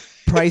Bryson.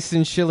 Price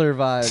and Schiller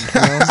vibes.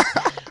 You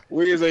know?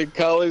 We was in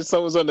college.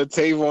 Someone's on the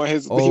table on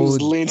his. He was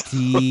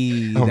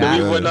leaning. Oh my that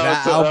God. went out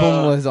that to,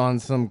 album was on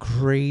some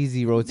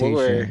crazy rotation.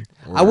 Word.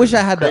 I wish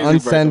I had the Crazy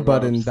unsend Bryson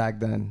button vibes. back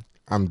then,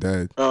 I'm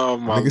dead. Oh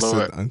my Nigga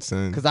lord. said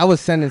unsend. cause I was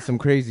sending some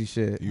crazy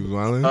shit. You was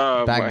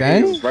wildin'? Back He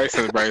then? was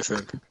Bryson.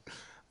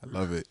 I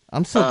love it.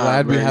 I'm so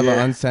glad we man, have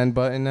yeah. an unsend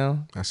button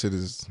now. That shit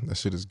is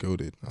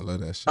goated. I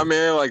love that shit. I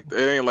mean, it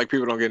ain't like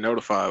people don't get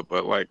notified,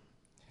 but like,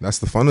 that's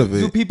the fun of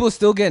Do it. people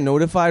still get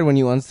notified when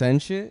you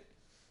unsend shit?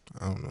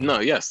 I don't know. No,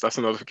 yes, that's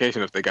a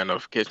notification if they got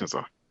notifications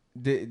on.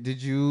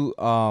 Did you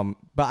but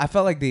I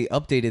felt like they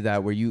updated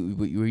that where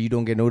you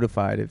don't get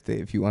notified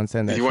if you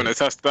unsend that. You want to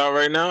test that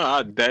right now?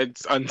 I'll dead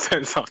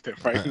unsend something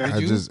right now.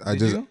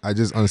 I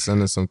just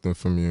unsended something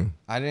from you.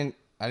 I didn't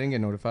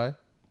get notified.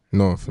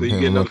 No, from Did him.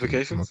 you get I'm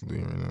notifications? not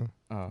doing it right now.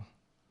 Oh.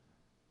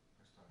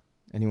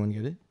 Anyone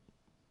get it?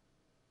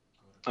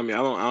 I mean, I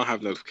don't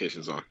have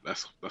notifications on.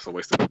 That's a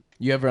waste of time.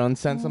 You ever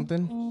unsent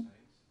something?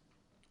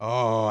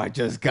 Oh, I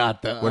just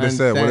got the What it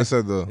said? What it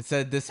said though? It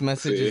said this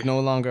message is no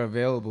longer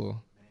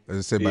available. Does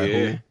it say by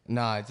who?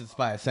 Nah, it's just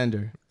by a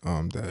sender. Oh,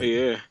 I'm dead.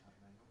 Yeah,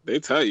 they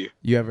tell you.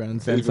 You ever They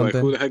unsent be like,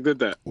 something? who the heck did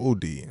that?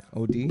 OD.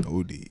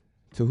 OD?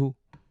 To who?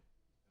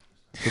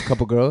 To a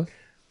couple girls?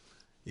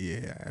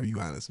 Yeah, I be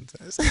honest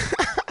sometimes.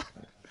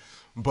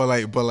 but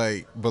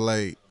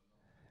like.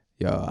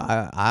 Yo,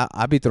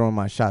 I be throwing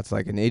my shots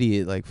like an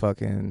idiot, like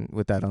fucking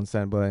with that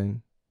unsend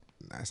button.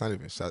 Nah, it's not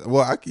even shots.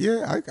 Well, I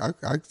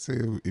could say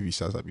if he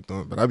shots, I be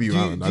throwing, but I be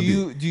honest.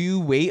 Do you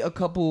wait a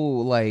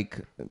couple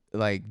like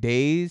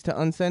days to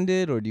unsend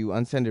it, or do you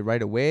unsend it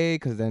right away?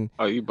 Because then,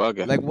 you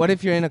bugging. like, what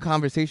if you're in a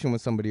conversation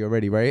with somebody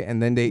already, right?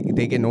 And then they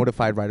get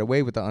notified right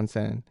away with the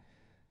unsend,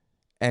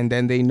 and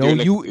then they know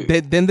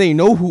then they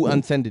know who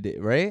unsended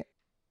it, right?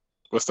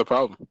 What's the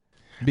problem?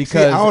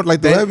 Because I would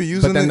like the way be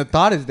using but then it. the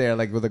thought is there,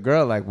 like with a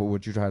girl, like, what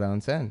would you try to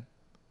unsend?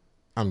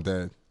 I'm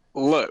dead.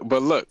 Look.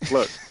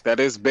 That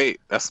is bait.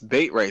 That's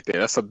bait right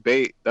there. That's a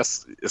bait.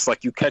 It's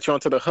like you catch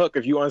onto the hook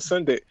if you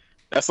unsend it.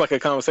 That's like a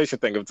conversation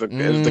thing. If the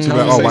conversation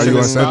why you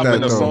is unsend stopping that,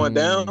 or though? slowing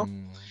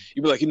down,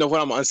 you be like, you know what?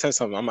 I'm gonna unsend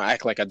something. I'm gonna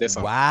act like I did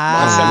something.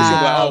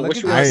 Wow. Like,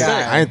 what you I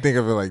unsend? ain't think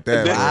of it like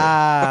that.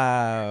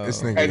 Wow.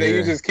 This nigga And then here.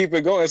 you just keep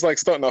it going. It's like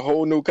starting a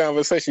whole new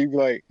conversation. You be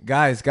like,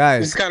 Guys,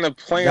 just kind of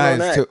playing on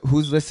that.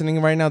 who's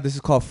listening right now? This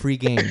is called free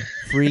game.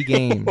 Free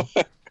game.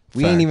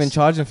 We ain't even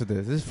charging for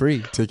this. This is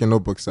free. Take your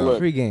notebooks out.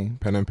 Free game.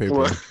 Pen and paper.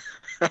 Look.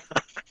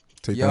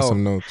 Take down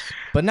some notes.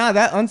 But nah,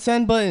 that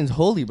unsend button is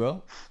holy,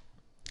 bro.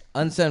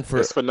 Unsend for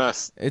It's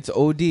finesse. It's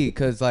OD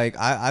because like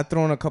I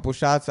thrown a couple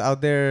shots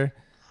out there,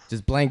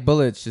 just blank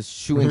bullets, just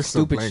shooting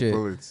stupid shit.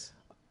 Bullets.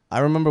 I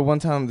remember one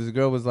time this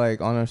girl was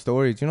like on her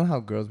stories. You know how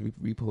girls be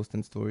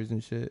reposting stories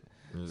and shit.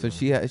 So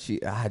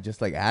I had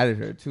just like added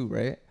her too,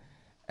 right?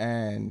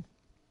 And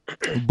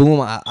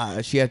boom,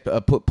 she had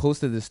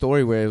posted this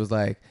story where it was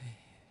like,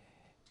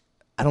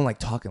 I don't like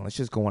talking. Let's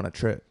just go on a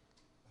trip.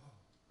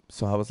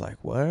 So I was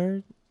like,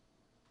 word?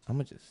 I'm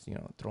going to just,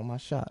 throw my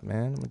shot,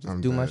 man. I'm going to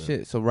just do my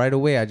shit. So right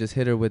away, I just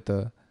hit her with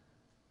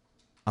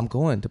I'm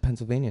going to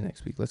Pennsylvania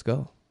next week. Let's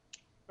go.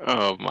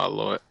 Oh, my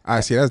Lord.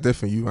 I see. That's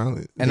different.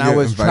 And I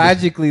was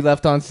tragically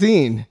left on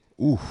scene.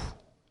 Oof.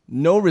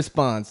 No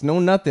response. No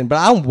nothing. But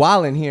I'm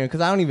wilding here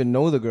because I don't even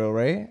know the girl,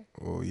 right?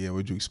 Oh, yeah.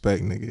 What'd you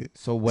expect, nigga?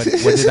 So what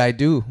did I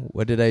do?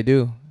 What did I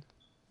do?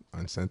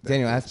 Unsent that.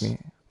 Daniel, ask me.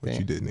 What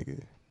you did,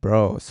 nigga?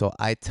 Bro, so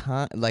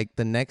like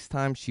the next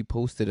time she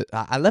posted it,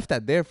 I left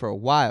that there for a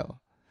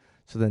while.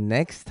 So the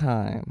next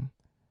time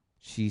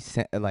she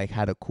sent, like,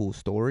 had a cool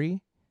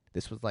story,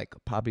 this was like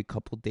probably a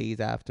couple days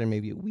after,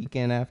 maybe a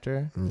weekend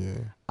after.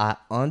 Yeah. I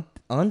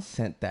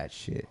unsent that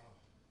shit,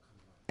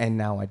 and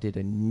now I did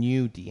a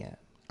new DM.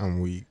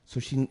 I'm weak.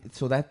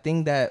 So that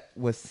thing that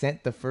was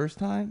sent the first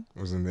time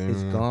wasn't there.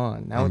 Is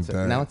gone. Now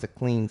it's a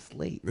clean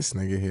slate. This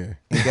nigga here.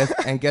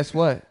 And guess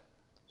what?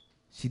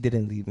 She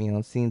didn't leave me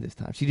on scene this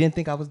time. She didn't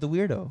think I was the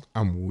weirdo.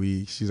 I'm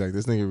weak. She's like,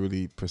 this nigga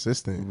really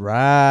persistent.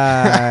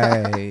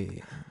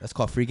 Right. That's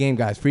called free game,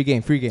 guys. Free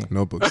game.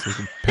 Notebooks.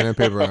 Pen and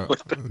paper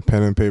out.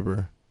 Pen and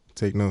paper.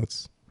 Take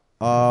notes.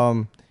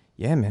 Yeah,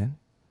 man.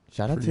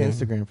 Shout out Free to game.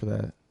 Instagram for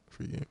that.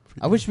 Free game.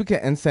 I wish we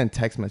could send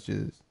text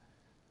messages.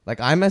 Like,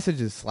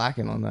 iMessage is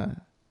slacking on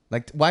that.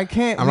 Like, why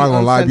can't I'm not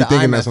gonna lie, I be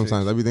thinking that iMessage?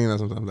 sometimes. I be thinking that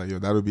sometimes. Like, yo,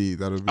 that'll be.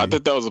 I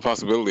think that was a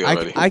possibility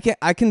already.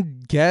 I can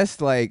guess,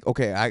 like,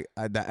 okay,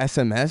 the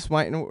SMS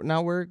might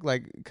not work,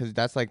 like, because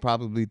that's like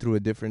probably through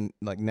a different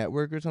like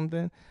network or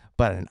something.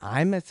 But an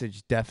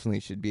iMessage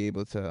definitely should be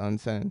able to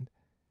unsend.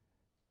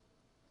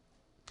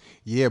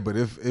 Yeah, but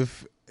if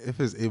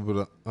it's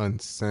able to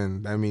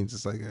unsend, that means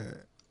it's like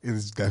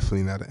it's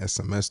definitely not an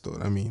SMS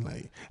though. I mean,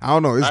 like, I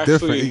don't know, it's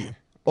different.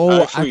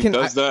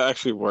 Does that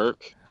actually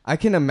work? I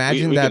can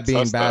imagine that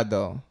being bad that.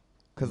 though,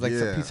 because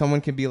like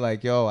someone can be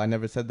like, "Yo, I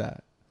never said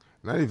that."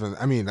 Not even.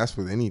 I mean, that's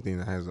with anything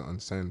that has an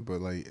unsend, but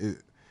like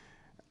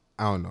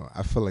I don't know.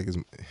 I feel like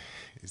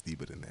it's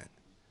deeper than that.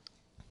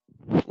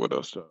 What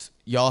else?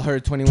 Y'all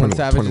heard 21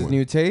 Savage's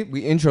new tape? We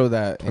intro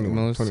that.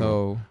 21.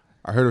 So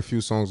I heard a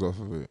few songs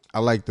off of it. I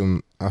liked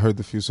them. I heard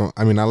the few songs.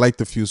 I mean, I liked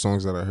the few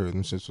songs that I heard.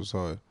 Them shits was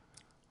hard.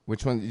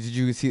 Which one did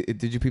you see?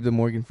 Did you peep the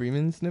Morgan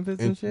Freeman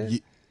snippets and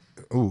shit?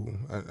 Ooh,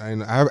 I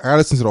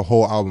listened to the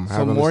whole album.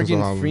 So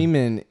Morgan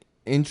Freeman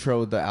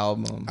introed the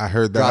album. I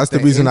heard that. That's the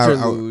reason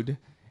interlude.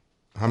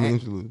 How many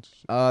interludes?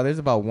 There's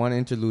about one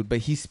interlude, but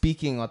he's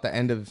speaking at the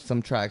end of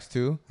some tracks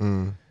too.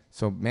 Mm.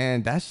 So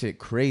man, that shit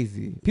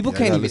crazy. People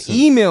can't even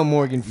email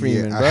Morgan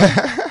Freeman, bro.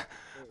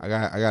 I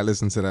got to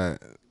listen to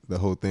the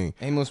whole thing.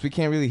 Amos, we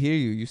can't really hear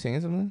you. You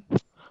saying something?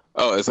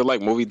 Oh, is it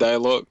like movie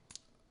dialogue?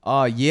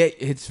 Yeah,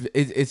 it's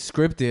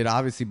scripted,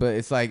 obviously, but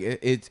it's like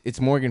it's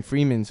Morgan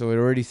Freeman, so it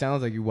already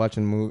sounds like you're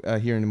watching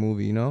hearing the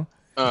movie, you know?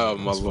 Oh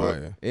my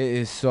lord, it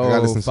is so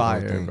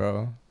fire,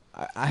 bro.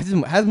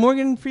 Has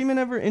Morgan Freeman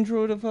ever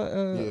introed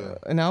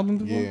an album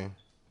before? Yeah.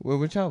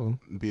 Which album?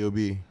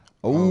 B.O.B.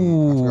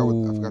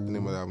 Oh, I forgot the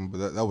name of the album,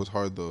 but that was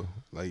hard though.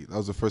 Like that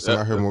was the first time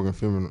I heard Morgan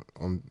Freeman.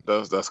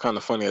 That's kind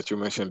of funny that you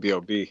mentioned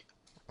B.O.B.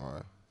 All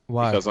right.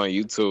 Why? Because on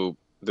YouTube,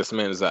 this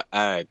man is an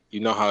ad.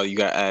 You know how you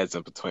got ads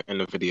in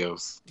the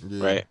videos,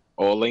 right?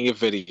 All in your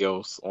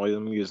videos, all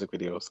your music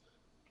videos.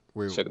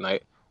 Wait, Suge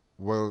Knight.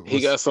 Well, he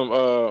got some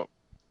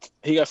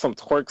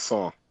twerk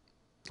song.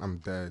 I'm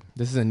dead.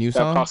 This is a new that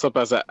song? pops up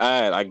as an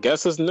ad. I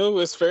guess it's new.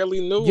 It's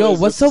fairly new. Yo,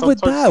 what's up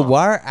with that? Song.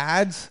 Why are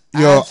ads?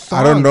 Yo,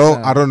 I don't know.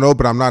 Now? I don't know,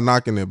 but I'm not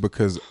knocking it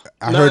because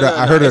I heard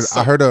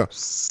a.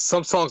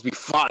 Some songs be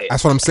fire.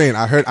 That's what I'm saying.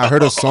 I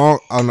heard a song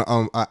on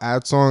an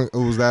ad song. It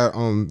was that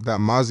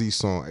Mozzie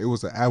song. It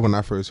was an ad when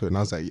I first heard it, and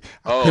I was like,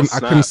 I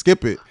couldn't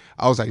skip it.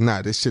 I was like,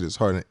 nah, this shit is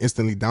hard, and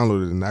instantly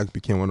downloaded it, and that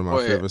became one of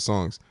my favorite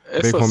songs.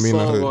 It's Big a Homie in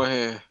the song Hood. on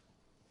here.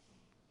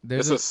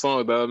 There's a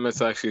song that I meant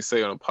to actually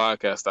say on a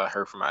podcast that I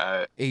heard from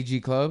my ad. AG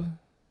Club?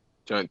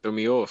 Joint threw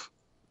me off.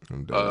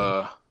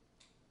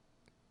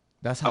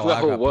 That's how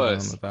I forgot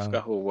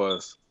who it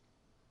was.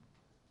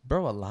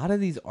 Bro, a lot of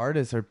these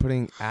artists are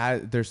putting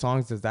their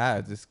songs as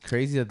ads. It's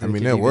crazy that they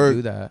can it worked.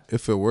 do that.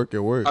 If it worked, it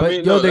worked.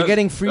 But they're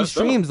getting free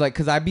streams. Like,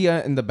 cause I be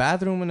in the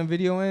bathroom when the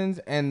video ends,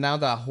 and now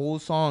that whole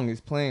song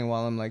is playing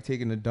while I'm like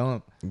taking a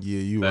dump. Yeah,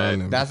 you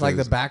on That's like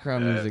the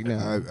background music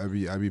now.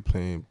 I be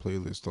playing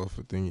playlists off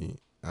of thingy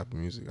Apple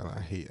Music.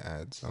 I hate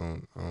ads. I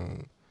don't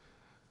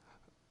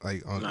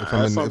like if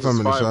I'm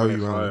in the shower,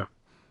 you on.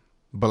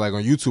 But like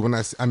on YouTube, when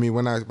I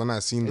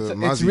seen the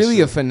it's really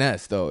a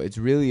finesse though. It's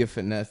really a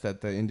finesse that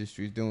the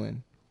industry's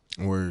doing.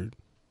 Word.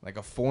 Like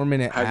a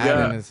 4-minute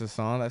ad and it's a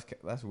song.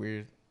 That's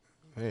weird.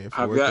 Hey,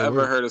 have you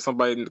ever heard of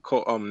somebody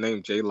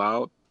named J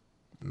Loud?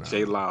 No.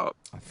 J Loud.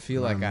 I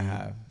feel like I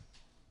have.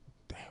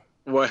 Damn.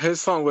 Well,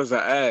 his song was an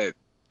ad,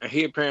 and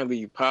he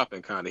apparently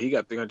popping kind of. He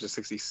got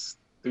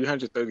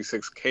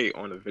 336K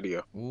on the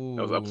video. Ooh.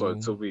 That was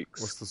uploaded 2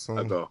 weeks What's the song?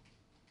 ago.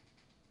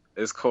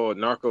 It's called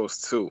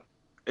Narcos 2.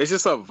 It's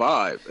just a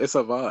vibe. It's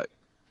a vibe.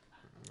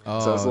 Oh,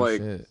 so it's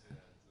like shit.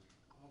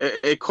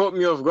 It caught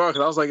me off guard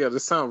because I was like, "Yo,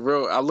 this sounds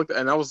real." I looked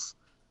and I was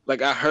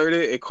like, I heard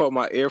it. It caught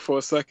my ear for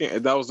a second,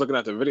 and I was looking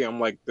at the video. I'm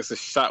like, "This is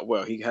shot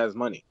well. He has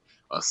money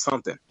or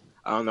something."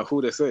 I don't know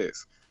who this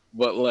is,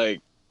 but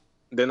like,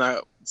 then I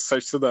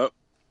searched it up,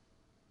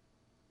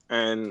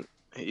 and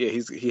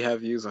he have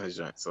views on his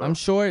joint. So I'm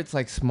sure it's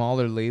like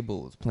smaller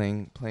labels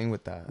playing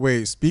with that.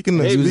 Wait, speaking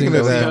of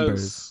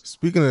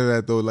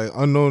that though, like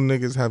unknown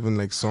niggas having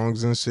like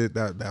songs and shit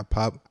that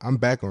pop. I'm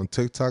back on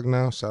TikTok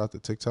now. Shout out to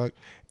TikTok.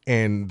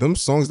 And them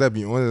songs that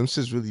be on them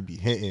shits really be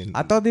hitting.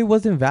 I thought they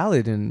wasn't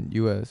valid in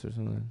US or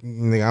something.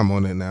 Nigga, I'm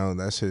on it now.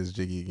 That shit is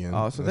jiggy again.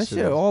 Oh, so that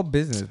shit all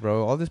business,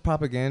 bro. All this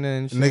propaganda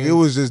and shit. Nigga, it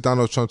was just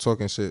Donald Trump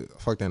talking shit.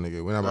 Fuck that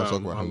nigga. We're not about to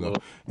talk about him though.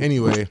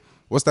 Anyway,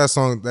 what's that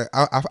song that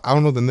I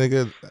don't know the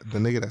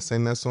nigga that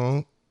sang that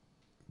song?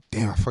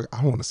 Damn, I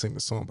don't want to sing the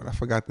song, but I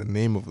forgot the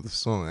name of the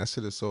song. That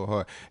shit is so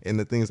hard. And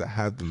the things I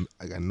have them,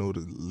 like I know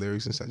the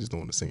lyrics and shit. I just don't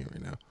want to sing it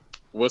right now.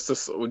 What's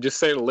this? Just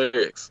say the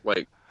lyrics,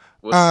 like.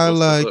 I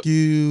like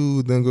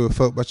you, then go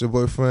fuck about your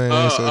boyfriend.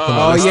 Let's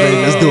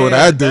do what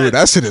I do.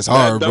 That shit is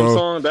hard, bro.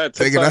 Song,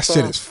 that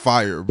shit is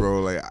fire,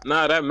 bro. Like,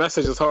 nah, that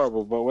message is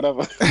horrible, but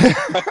whatever.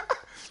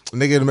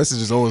 Nigga, the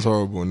message is always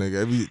horrible,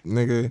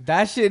 nigga.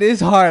 That shit is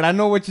hard. I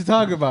know what you're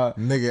talking about.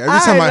 Nigga, every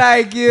time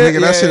like you.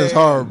 Nigga, that shit is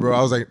hard, bro.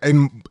 I was like,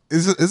 and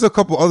it's a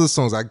couple other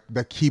songs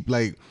that keep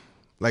like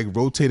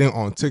rotating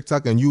on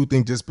TikTok, and you would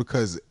think just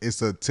because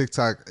it's a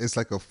TikTok, it's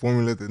like a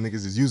formula that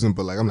niggas is using,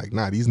 but like I'm like,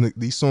 nah, these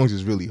songs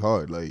is really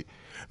hard. Like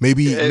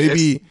maybe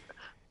the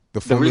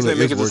reason they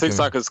make it to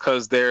TikTok is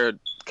because they're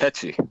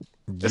catchy.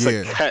 It's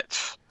a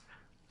catch.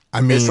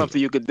 I mean, it's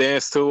something you could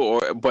dance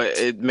to, but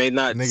it may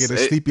not. Nigga, the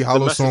Sleepy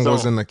Hollow song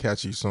wasn't a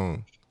catchy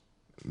song.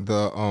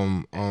 The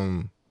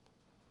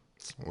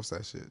what's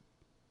that shit?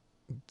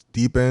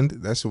 Deep End.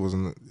 That shit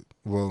wasn't.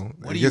 Well,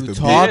 what are you talking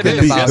about?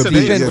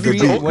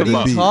 What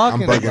are you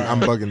talking about?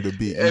 I'm bugging the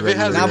beat.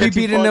 Now we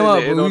beating them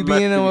up. We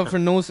beating them up for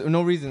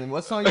no reason.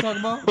 What song you talking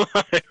about?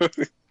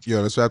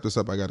 Yo, let's wrap this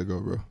up. I gotta go,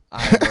 bro. All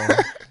right, bro.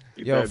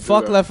 Yo,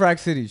 fuck Left Rack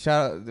City.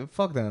 Shout out.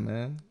 Fuck them,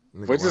 man.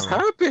 What just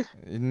happened?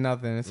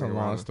 Nothing. It's a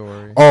long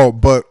story. Oh,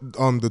 but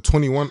the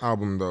 21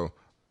 album though,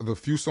 the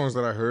few songs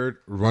that I heard,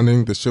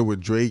 Running, the shit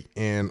with Drake,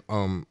 and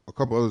a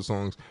couple other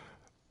songs.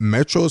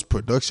 Metro's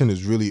production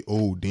is really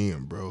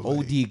ODing, bro.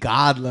 OD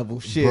God level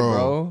shit,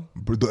 bro.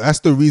 That's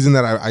the reason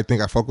that I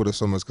think I fuck with it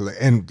so much.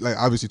 And like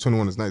obviously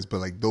 21 is nice, but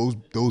like those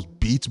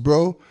beats,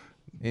 bro,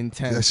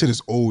 Intense. That shit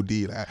is OD.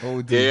 Like,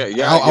 OD.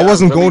 I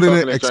wasn't really going in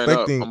fucking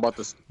expecting, I'm about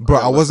to, bro.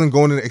 I wasn't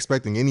going in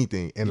expecting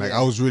anything, and like Yeah.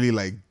 I was really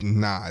like,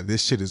 nah,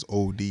 this shit is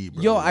OD,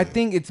 bro. Yo, like, I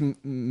think it's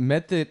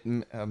methodical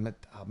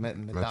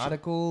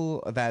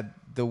that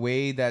the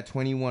way that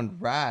 21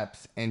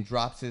 raps and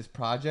drops his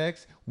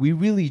projects, we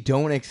really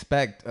don't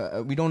expect.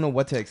 We don't know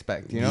what to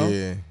expect. You know.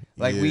 Yeah.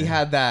 Like yeah. we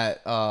had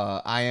that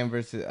I am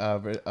versus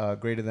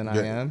greater than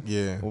I am.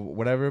 Yeah. Or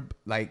whatever.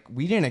 Like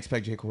we didn't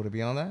expect J. Cole to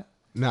be on that.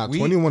 Nah,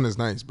 21 is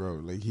nice, bro.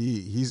 Like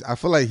he's I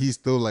feel like he's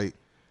still like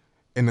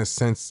in a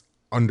sense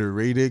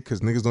underrated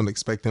because niggas don't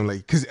expect him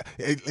because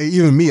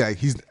even me like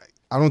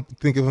I don't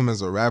think of him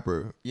as a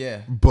rapper. Yeah.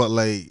 But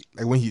like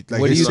when he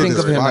like what do you think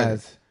of him fire.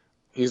 as?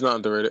 He's not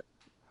underrated.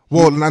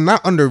 Well,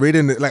 not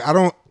underrated. Like I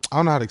don't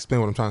know how to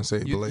explain what I'm trying to say.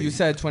 But like You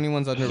said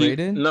 21's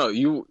underrated.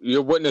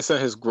 You're witnessing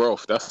his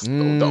growth. That's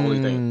the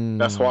only thing.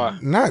 That's why.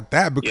 Not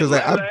that because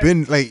like I've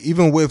been like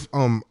even with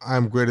I'm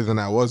greater than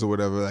I was or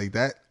whatever like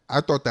that. I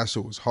thought that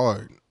shit was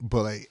hard,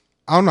 but like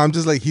I don't know. I'm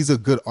just like he's a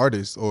good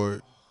artist, or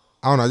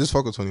I don't know. I just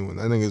fuck with 21.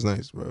 I think it's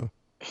nice, bro.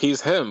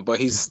 He's him, but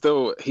he's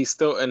still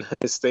in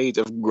his stage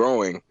of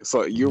growing.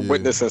 So you're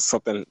witnessing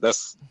something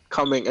that's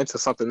coming into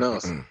something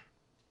else.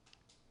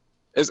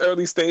 It's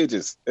early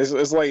stages.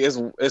 It's like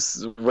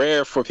it's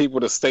rare for people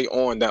to stay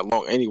on that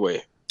long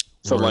anyway.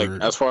 So like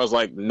as far as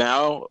like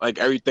now, like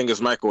everything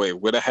is microwave.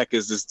 Where the heck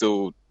is this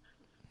dude?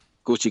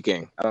 Gucci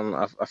King. I don't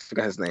know. I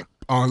forgot his name.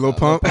 Lil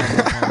Pump.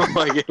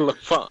 Like Lil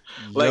Pump.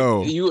 Like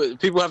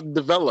people have to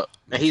develop,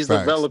 and he's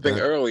developing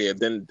earlier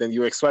than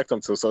you expect him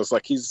to. So it's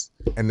like he's.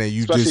 And then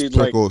you just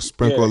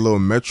sprinkle a little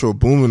Metro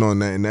Boomin on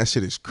that, and that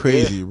shit is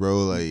crazy,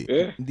 bro. Like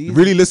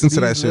really listen to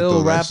that shit though.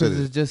 Little rappers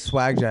is just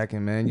swag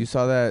jacking, man. You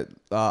saw that?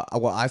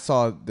 Well, I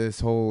saw this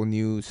whole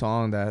new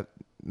song that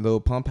Lil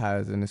Pump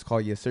has, and it's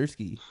called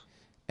Yesurski,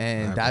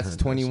 and that's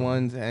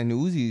 21's and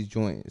Uzi's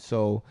joint.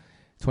 So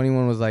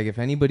 21 was like, if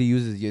anybody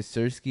uses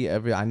Yesurski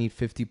I need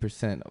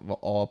 50% of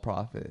all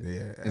profit.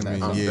 Yeah,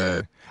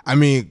 I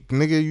mean,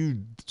 nigga,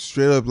 you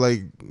straight up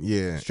like,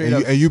 straight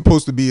up, and you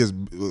supposed to be as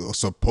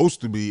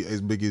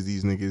big as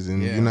these niggas,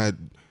 and you're not.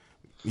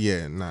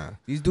 Yeah, nah.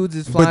 These dudes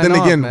is flying. But then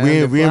again, off,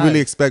 we ain't really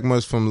expect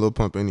much from Lil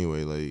Pump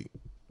anyway. Like,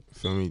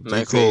 feel me?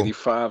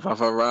 1985,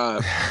 I've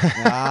arrived.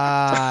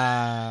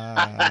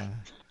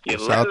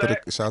 Shout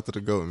out to the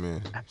GOAT,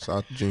 man. Shout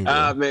out to Dream.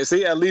 Man,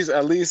 see, at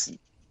least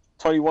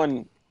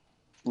 21.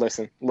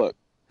 Listen, look.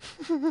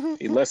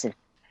 He listened.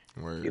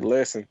 Word. He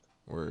listened.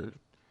 Word.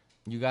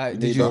 You got?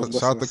 Did you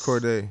shout to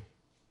Corday?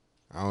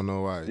 I don't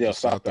know why. Yeah,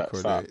 stop that.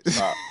 Stop.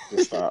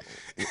 Just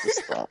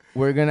stop.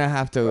 We're gonna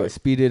have to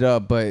speed it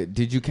up. But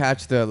did you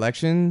catch the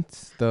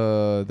elections?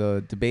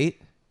 The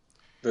debate?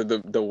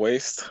 The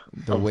waste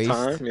of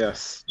time.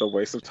 Yes, the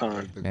waste of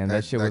time. Man,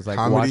 that shit was like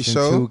watching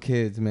two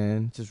kids,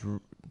 man.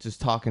 Just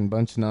talking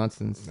bunch of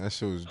nonsense. That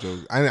shit was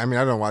jokes. I mean,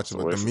 I don't watch it,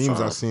 but the memes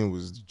I seen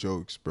was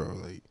jokes, bro.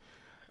 Like.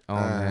 Oh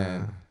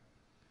man,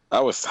 I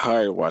was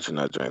tired watching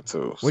that joint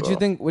too. What you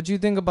think? What you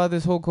think about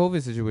this whole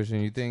COVID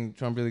situation? You think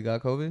Trump really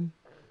got COVID?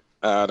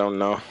 I don't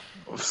know.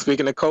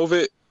 Speaking of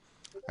COVID,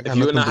 if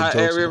you're in a hot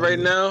area right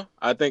now,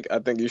 I think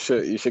you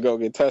should go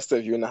get tested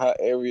if you're in a hot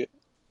area.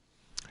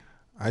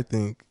 I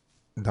think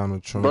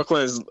Donald Trump.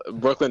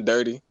 Brooklyn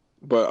dirty,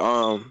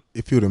 but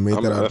if you'd have made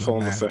that, that's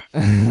all I'm gonna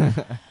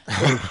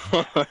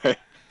say.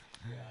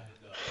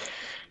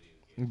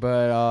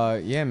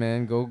 But yeah,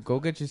 man, go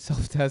get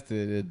yourself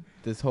tested.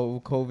 This whole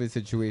COVID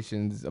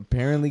situation is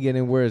apparently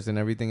getting worse, and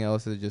everything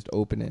else is just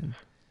opening.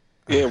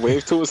 Yeah,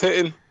 wave 2 is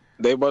hitting.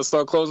 They about to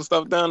start closing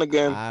stuff down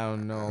again. I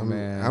don't know,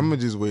 man. I'm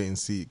gonna just wait and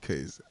see,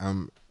 cause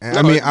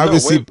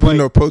obviously,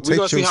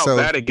 protect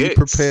yourself. Be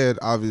prepared,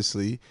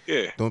 obviously.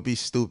 Yeah. Don't be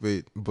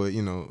stupid, but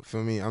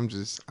for me, I'm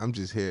just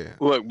here.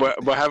 Look,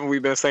 but haven't we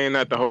been saying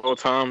that the whole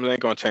time? It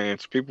ain't gonna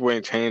change. People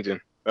ain't changing.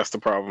 That's the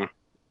problem.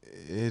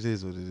 It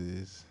is what it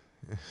is.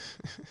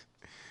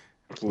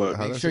 Look,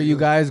 make sure you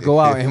guys go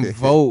out and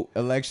vote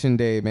election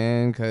day,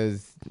 man,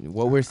 because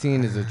what we're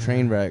seeing is a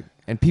train wreck,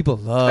 and people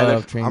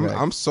love train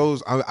wrecks.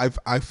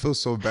 I feel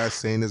so bad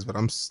saying this, but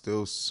I'm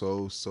still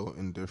so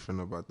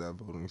indifferent about that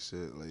voting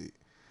shit. Like,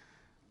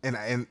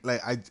 and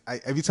like I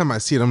every time I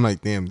see it, I'm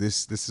like, damn,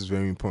 this is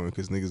very important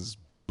because niggas is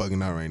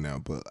bugging out right now.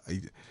 But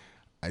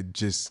I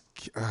just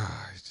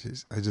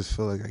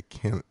feel like I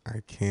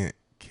can't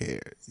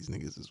care. These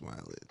niggas is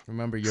wild.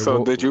 Remember your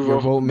vote. Did you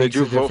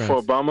vote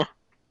for Obama?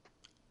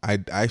 I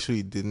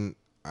actually didn't.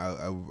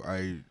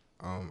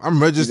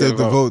 I'm registered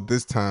to vote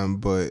this time,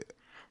 but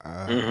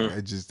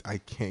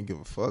I can't give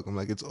a fuck. I'm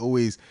like, it's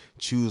always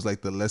choose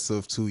like the lesser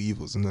of two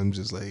evils, and I'm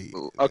just like,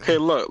 okay,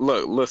 look,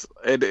 listen,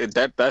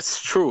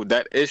 that's true.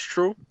 That is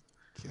true.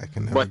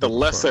 But the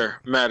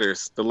lesser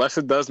matters. The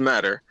lesser does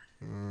matter.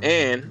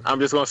 And I'm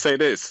just gonna say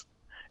this: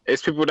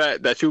 it's people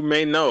that you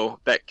may know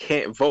that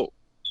can't vote,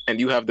 and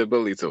you have the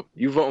ability to.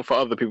 You voting for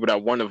other people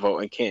that want to vote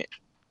and can't.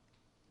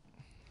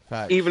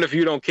 Fact. Even if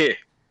you don't care,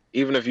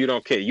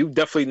 you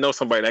definitely know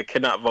somebody that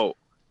cannot vote,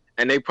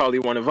 and they probably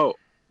want to vote,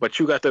 but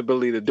you got the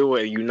ability to do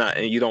it,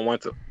 and you don't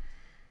want to.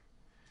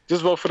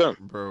 Just vote for them,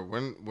 bro.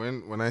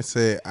 When I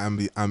say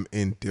I'm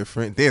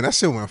indifferent, damn, that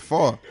shit went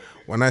far.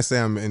 When I say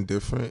I'm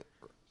indifferent,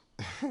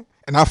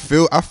 and I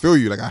feel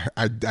you. Like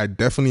I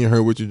definitely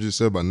heard what you just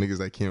said about niggas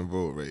that can't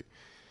vote, right?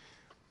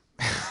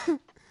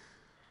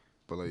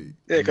 But like,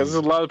 yeah, because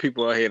there's a lot of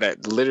people out here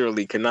that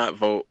literally cannot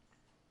vote,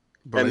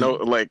 and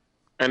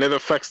and it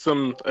affects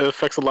them. It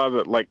affects a lot of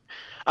it.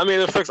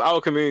 It affects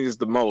our communities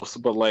the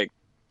most. But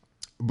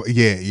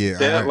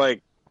yeah.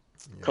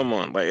 Come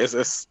on,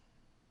 it's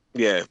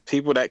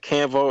people that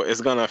can't vote,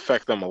 it's gonna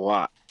affect them a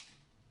lot.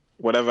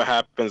 Whatever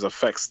happens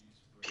affects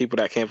people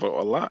that can't vote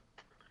a lot.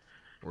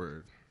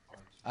 Word.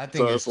 I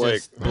think it's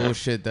just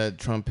bullshit that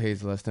Trump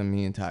pays less than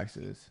me in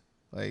taxes.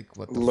 Like,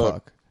 what the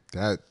fuck?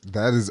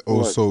 That is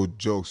also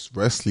jokes.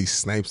 Wesley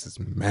Snipes is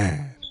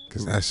mad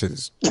because that shit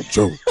is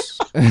jokes.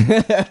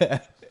 A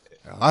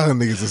lot of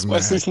niggas is mad.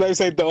 Wesley Snipes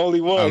ain't the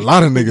only one. A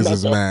lot of niggas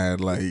is mad.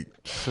 Like,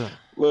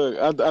 look,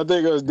 I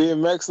think it was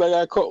DMX that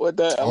got caught with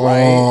that.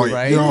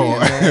 Right.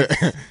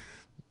 Yo.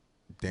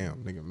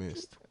 Damn, nigga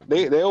missed.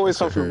 They always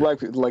come for black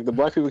people. Like, the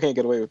black people can't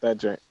get away with that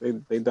drink.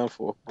 They done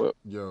for. But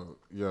yo,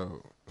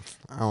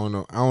 I don't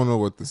know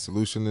what the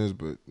solution is,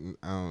 but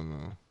I don't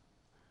know.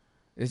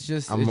 It's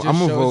just shows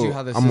you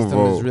how the system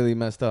is really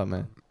messed up,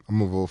 man. I'm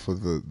gonna vote for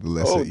the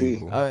lesser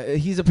evil.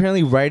 He's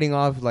apparently writing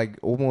off like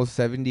almost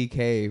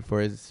 $70,000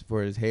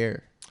 for his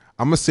hair.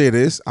 I'm gonna say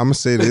this.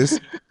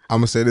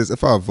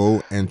 If I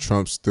vote and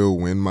Trump still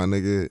win, my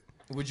nigga,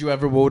 would you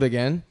ever vote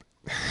again?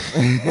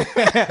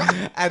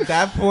 At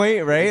that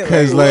point, right?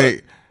 Because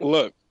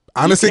look.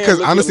 Honestly,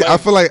 I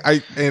feel like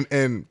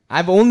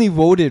I've only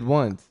voted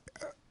once.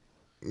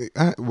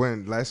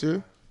 When last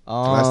year?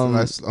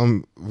 Last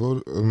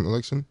vote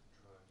election.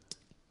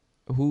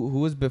 Who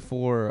was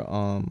before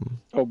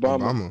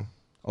Obama?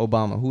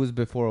 Who was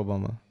before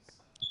Obama?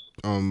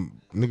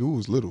 Nigga who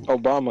was little.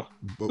 Obama.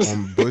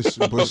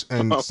 Bush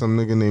and some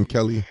nigga named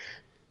Kelly.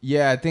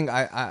 Yeah, I think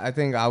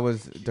I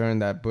was during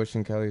that Bush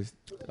and Kelly's.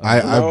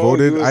 I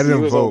voted. I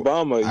didn't vote.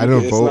 Obama. I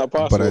didn't vote,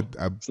 but I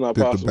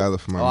did the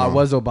ballot for my mom. I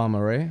was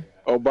Obama, right?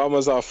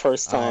 Obama's our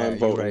first time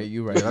voting.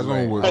 You right. That's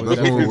when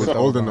we was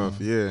old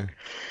enough. Yeah.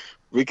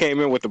 We came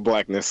in with the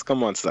blackness.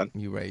 Come on, son.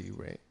 You right. We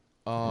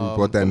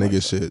brought that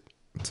nigga shit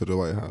to the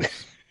White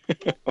House.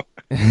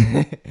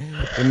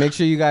 And make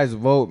sure you guys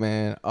vote,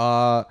 man.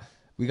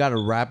 We gotta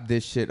wrap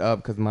this shit up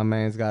because my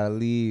man's gotta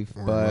leave.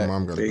 But my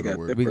mom gotta go to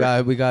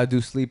work. we gotta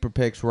do sleeper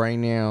picks right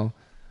now.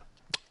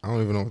 I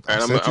don't even know.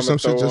 I sent you some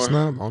shit just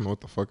now. I don't know what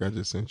the fuck I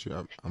just sent you.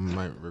 I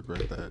might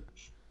regret that.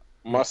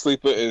 My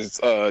sleeper is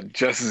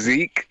just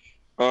Zeke.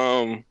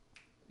 You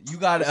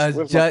got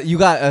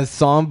a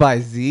song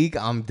by Zeke.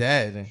 I'm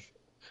dead.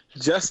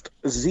 Just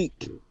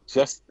Zeke.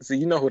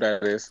 You know who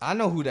that is. I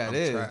know who that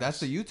is.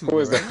 That's the YouTuber. Who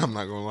is that? I'm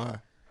not gonna lie.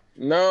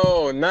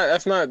 No,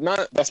 that's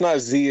not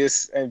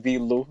Zeus and V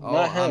Lou. Oh,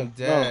 not him. I'm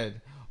dead.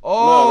 No.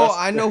 Oh,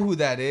 I know who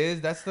that is.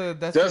 That's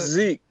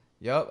Zeke.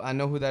 Yup, I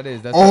know who that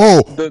is. That's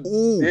No.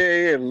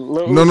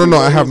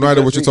 I have no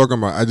idea what you're talking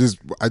about. I just,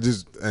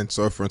 and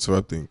sorry for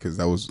interrupting because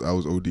that was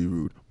OD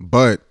rude.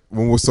 But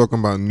when we're talking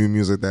about new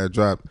music that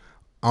dropped,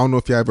 I don't know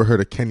if you ever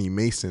heard of Kenny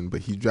Mason,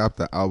 but he dropped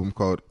an album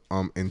called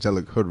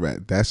Angelic Hood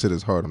Rat. That shit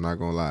is hard. I'm not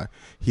gonna lie.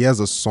 He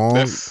has a song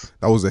that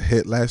was a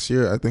hit last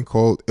year. I think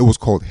it was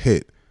called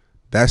Hit.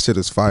 That shit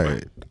is fire.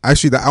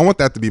 Actually, I want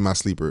that to be my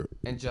sleeper.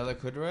 Angelic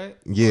Hood Rat?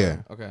 Yeah.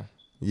 Okay.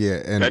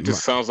 Yeah, and that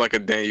just sounds like a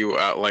Daniel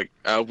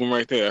album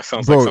right there. That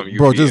sounds like something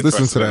you just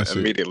listen to that shit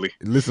immediately.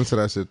 Listen to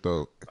that shit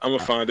though. I'm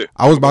gonna find it.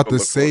 I was about to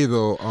say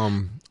though,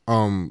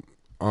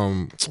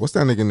 what's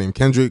that nigga name?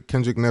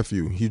 Kendrick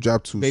nephew. He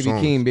dropped 2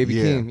 songs. Baby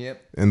Keem.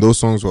 Yep. And those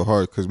songs were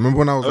hard because remember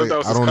when I was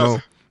like, I don't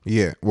know.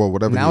 Yeah, well,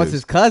 whatever. Now it's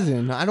his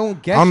cousin. I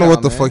don't get. I don't know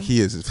what the fuck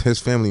he is. It's his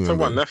family member.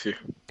 Talk about nephew.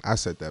 I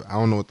said that. I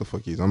don't know what the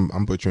fuck he is. I'm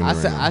butchering it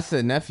right now. I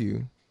said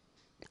nephew.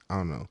 I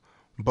don't know,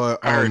 but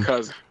I heard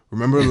cousin.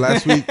 Remember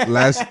last week?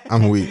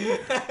 I'm weak.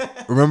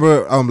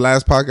 Remember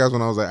last podcast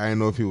when I was like, I didn't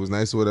know if he was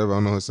nice or whatever. I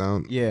don't know his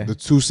sound. Yeah. The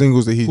 2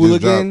 singles that he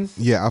just dropped.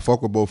 Yeah, I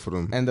fuck with both of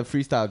them. And the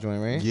freestyle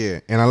joint, right?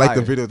 Yeah, and I like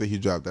the video that he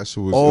dropped. That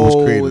shit was it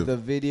was creative. The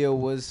video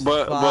was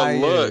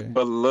fire.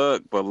 But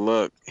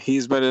look.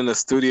 He's been in the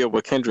studio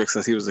with Kendrick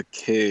since he was a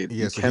kid.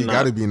 Yeah, so he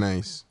gotta be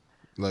nice.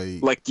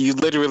 Like you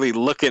literally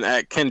looking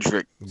at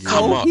Kendrick.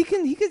 Yeah. He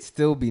can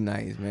still be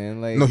nice,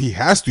 man. Like no, he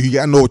has to. He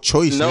got no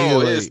choice. No,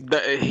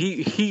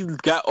 he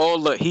got all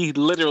the. He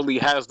literally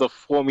has the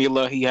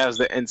formula. He has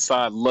the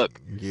inside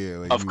look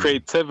of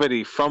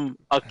creativity from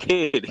a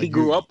kid. He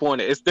grew up on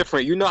it. It's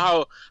different. You know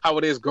how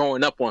it is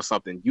growing up on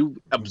something.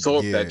 You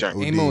absorb that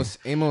journey.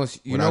 Amos,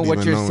 you know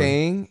what you're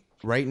saying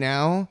right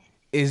now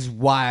is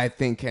why I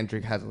think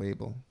Kendrick has a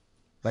label.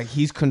 Like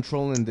he's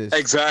controlling this.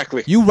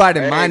 Exactly. You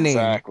writing my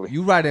name.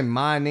 You writing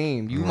my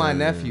name. You my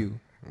nephew.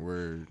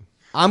 Word.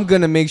 I'm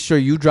gonna make sure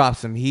you drop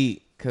some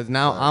heat because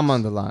now I'm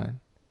on the line.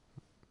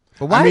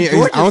 But why is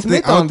Georgia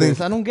Smith on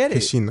this? I don't get it.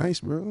 Cause she nice,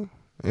 bro.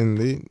 And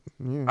they.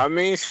 Yeah. I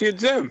mean, she a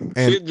gem.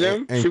 She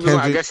was.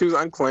 I guess she was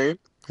unclaimed.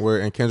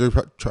 And Kendrick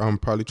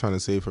probably trying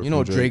to save her. You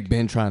know, Drake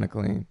been trying to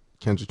claim.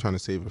 Kendrick trying to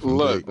save it from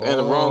Look, Drake. in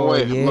the wrong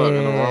way. Yeah. Look,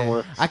 in the wrong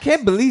way. I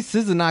can't believe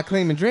SZA not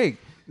claiming Drake.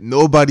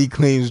 Nobody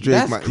claims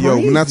Drake. That's Yo,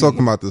 we're not crazy.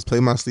 talking about this.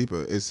 Play My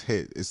Sleeper. It's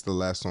hit. It's the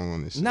last song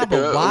on this shit. Nah,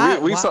 but why?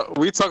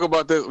 We talk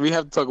about this. We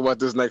have to talk about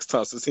this next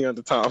time since he on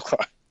the time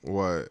clock.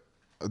 What?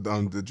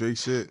 The Drake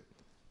shit?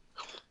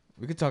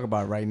 We could talk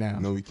about it right now.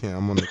 No, we can't.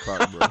 I'm on the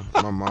clock,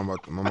 bro. My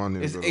mom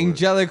needs It's to go to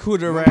Angelic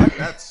Hooter work. rap.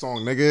 That song,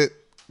 nigga.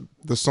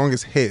 The song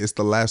is hit. It's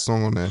the last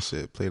song on that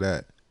shit. Play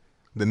that.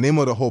 The name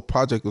of the whole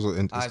project was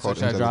Alright, called so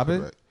should I drop it?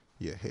 Correct.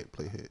 Yeah, hit.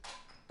 Play hit.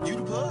 You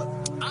the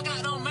plug? I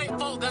got no make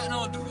folk, got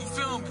no do, you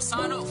feel me?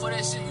 Sign up for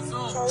that shit, you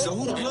feel me? So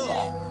who the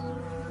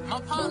plug? My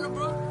partner,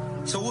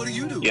 bro. So what do?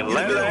 You the middleman,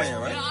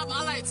 right? Yeah,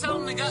 I like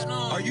telling them got no.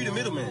 Are you the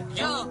middleman?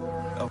 Yeah.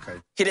 Okay.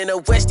 Hitting the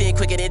West End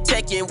quicker than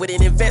Tekken with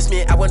an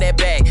investment. I want that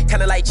bag.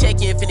 Kinda like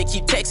checking. Finna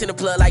keep texting the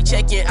plug like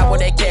checking. I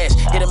want that cash.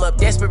 Hit him up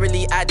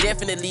desperately. I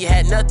definitely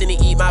had nothing to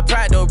eat. My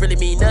pride don't really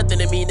mean nothing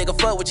to me. Nigga,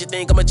 fuck what you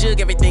think. I'ma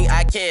jug everything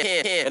I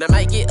can. And I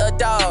might get a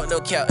dog, no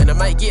cap. And I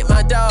might get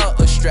my dog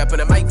a strap.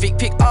 And I might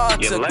pick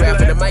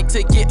autograph. And I might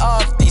to get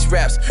off these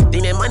raps.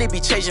 Think that money be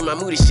changing my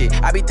mood and shit.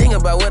 I be thinking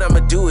about what I'ma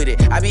do with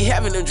it. I be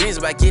having them dreams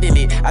about getting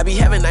it. I be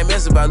having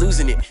nightmares about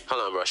losing it.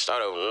 Hold on, bro.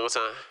 Start over one more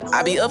time.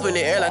 I be up in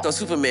the air like I'm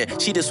Superman.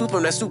 She the swoop,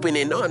 I'm not swooping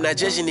it. No, I'm not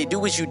judging it. Do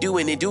what you do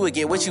and then do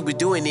again what you was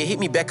doing. It hit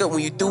me back up when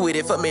you threw it.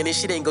 And fuck, man, this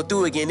shit ain't go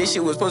through again. This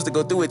shit was supposed to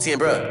go through at 10,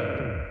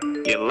 bro.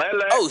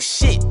 Oh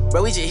shit,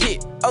 bro, we just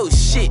hit. Oh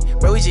shit,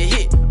 bro, we just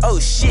hit. Oh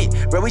shit,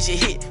 bro, we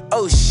just hit.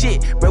 Oh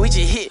shit, bro, we just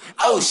hit.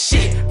 Oh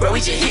shit, bro, we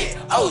just hit.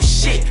 Oh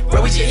shit,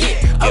 bro, we just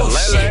hit. Oh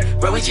shit,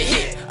 bro, we just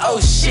hit. Oh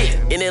shit,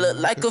 and it look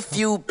like a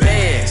few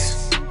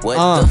bands.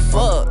 What the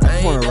fuck? I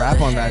just want to rap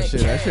on that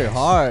shit. That shit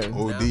hard.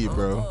 OD,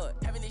 bro.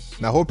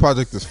 That whole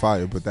project is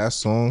fire, but that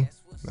song,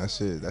 that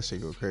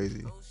shit go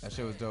crazy. That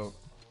shit was dope.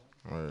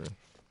 Word.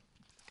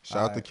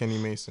 Shout out to Kenny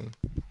Mason.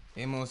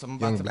 Amos, I'm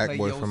Young about to black play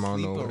boy Yo from out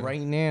Sleeper nowhere.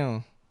 right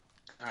now.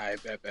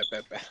 Alright, bet.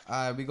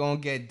 Alright, we gonna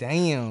get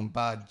Damn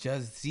by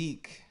Just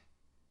Zeke.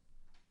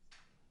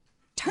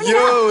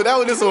 Yo, that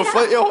was just so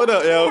fun. Yo, hold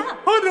up, yo.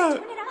 Hold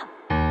up.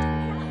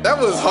 That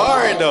was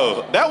hard,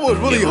 though. That was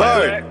really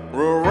hard.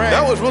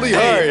 That was really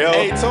hard, yo.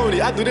 Hey,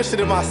 Tony, I do this shit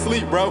in my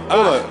sleep, bro.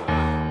 Hold up.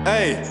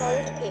 Hey.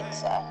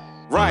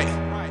 Right.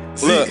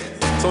 Look.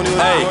 Tony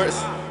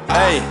was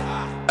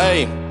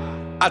Hey.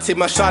 I take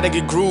my shot and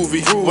get groovy.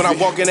 When I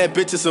walk in that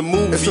bitch, it's a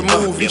movie.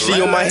 She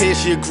on my head,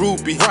 she a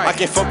groupie. I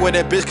can't fuck with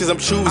that bitch cause I'm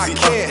choosy.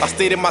 I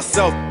stated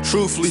myself,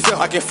 truthfully.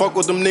 I can't fuck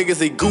with them niggas,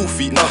 they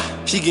goofy.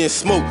 She getting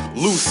smoked,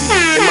 Lucy.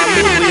 And my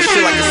mood and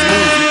shit like a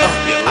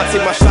smoothie. I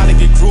take my shot and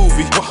get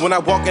groovy. When I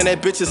walk in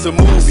that bitch, it's a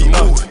movie.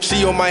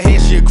 She on my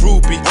head, she a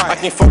groupie. I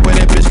can't fuck with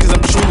that bitch cause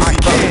I'm choosy.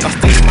 I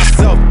stated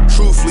myself,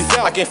 truthfully.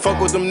 I can't fuck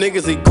with them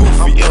niggas, they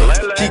goofy.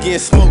 She getting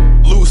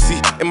smoked,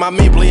 Lucy. And my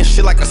Maybelline and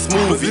shit like a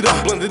smoothie.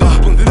 Blend it up.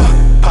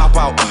 Pop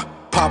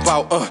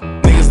out,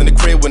 niggas in the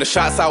crib when the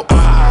shots out.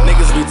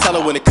 Niggas be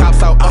tellin' when the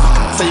cops out.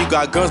 Say you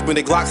got guns when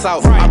the Glocks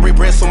out. I break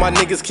bread so my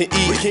niggas can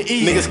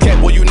eat. Niggas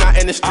can't, boy, you not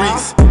in the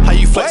streets. How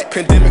you flex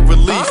pandemic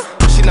relief?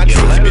 She not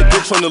true, she be a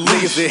bitch on the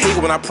leaves. They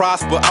hate when I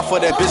prosper. I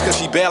fuck that bitch cause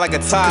she bad like a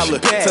toddler.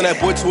 Turn that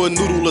boy to a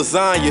noodle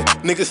lasagna.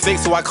 Niggas fake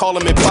so I call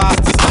them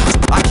imposters.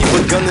 I keep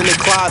a gun in the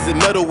closet,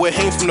 metal with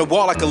hangs from the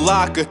wall like a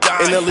locker.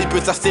 In the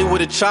bitch, I stay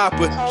with a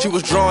chopper. She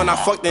was drawing, I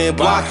fucked her and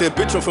blocked her.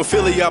 Bitch, I'm from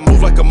Philly, I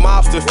move like a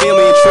mobster.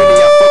 Family and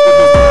Trinity, I fuck with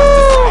the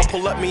rosters. I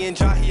pull up me and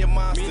John, he a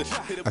monster.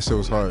 That shit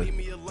was hard.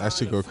 That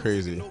shit go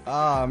crazy.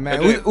 Oh man,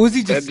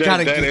 Uzi just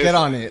gotta get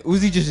on it.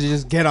 Uzi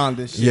just get on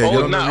this shit. Yeah,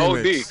 Oh, not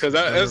OD, because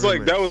it's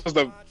like that was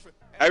the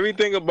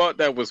everything about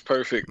that was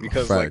perfect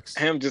because Facts.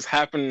 like him just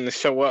happening to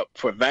show up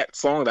for that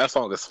song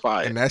is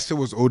fire. And that shit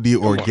was OD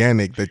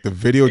organic. Like the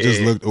video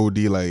just looked OD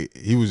like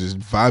he was just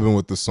vibing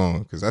with the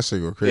song because that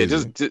shit go crazy.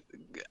 Yeah, just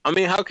I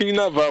mean, how can you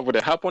not vibe with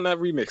it? Hop on that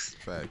remix.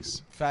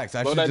 Facts.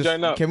 I Blow should that just,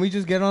 joint up. can we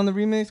just get on the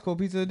remix, Cold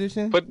Pizza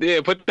Edition? Put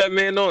that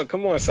man on.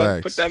 Come on,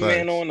 son. Facts, Put that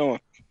man on.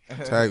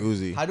 Tag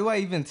Uzi. How do I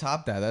even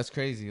top that? That's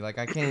crazy. Like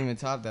I can't even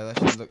top that.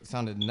 That shit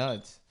sounded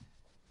nuts.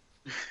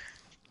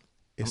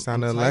 It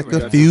sounded like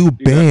a few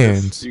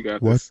bands.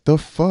 What the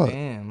fuck?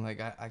 Damn, like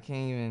I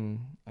can't even.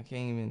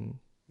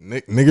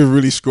 Nigga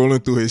really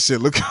scrolling through his shit.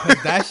 Look,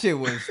 that shit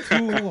was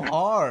too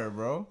hard,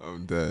 bro.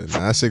 I'm dead. Nah,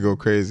 that shit go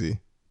crazy.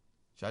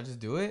 Should I just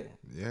do it?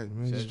 Yeah,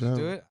 Should I just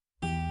do it?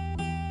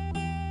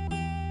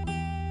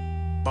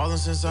 Ballin'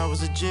 since I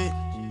was a jit.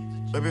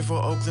 Way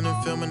before Oakland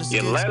and filming the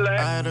skits. I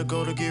had to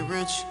go to get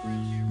rich.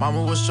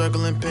 Mama was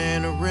struggling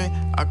paying the rent.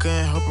 I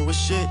couldn't help her with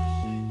shit.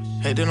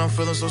 Hey, then I'm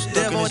feeling so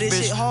stuck in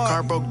this bitch.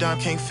 Car broke down,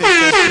 can't fix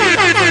that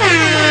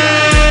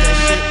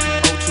shit.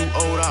 Oh,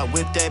 too old, I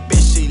whipped that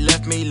bitch. She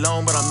left me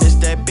alone, but I miss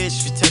that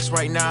bitch. She text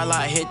right now, I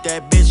like hit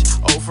that bitch.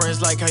 Old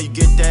friends like how you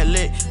get that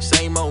lit.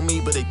 Same old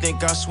me, but they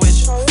think I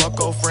switch. Fuck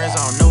old friends,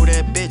 I don't know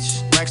that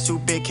bitch. Racks too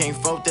big, can't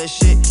fold that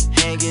shit.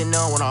 Hanging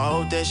on when I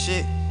hold that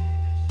shit.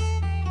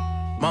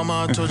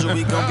 Mama, I told you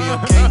we gon' be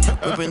okay.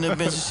 Whipping the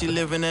bench and she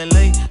live in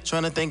LA.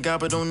 Tryna thank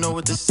God, but don't know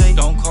what to say.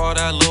 Don't call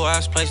that little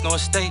ass place no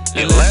estate.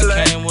 Unless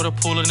it came with a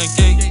pool in the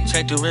gate.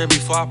 Check the rear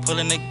before I pull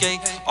in the gate.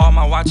 All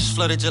my watches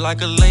flooded just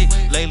like a lake.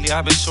 Lately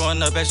I've been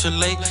showing up extra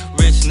late.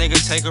 Rich nigga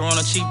take her on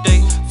a cheap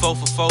date. 4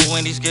 for 4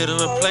 Wendy's, get her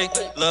a plate.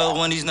 Love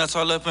when these nuts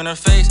all up in her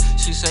face.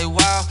 She say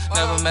wow,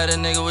 never met a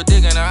nigga with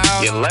dick in her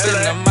house.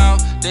 Spitting them out,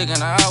 digging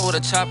her out with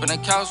a chop in the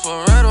couch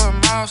for a red or a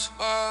mouse.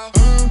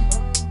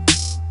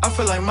 I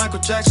feel like Michael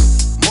Jackson,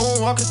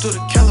 moonwalking through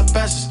the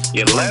Calabasas.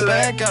 One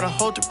bag, gotta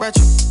hold the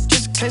ratchet,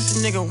 just in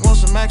case a nigga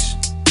wants some action.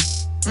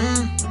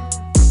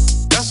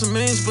 Got some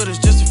millions, but it's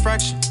just a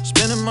fraction.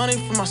 Spending money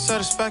for my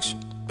satisfaction.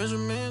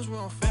 Benjamins, we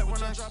on fat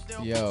when I drop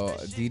down. Yo,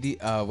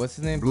 what's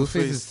his name?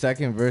 Blueface's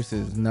second verse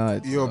is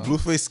nuts. Yo,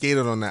 Blueface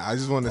skated on that. I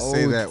just want to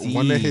say that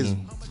one of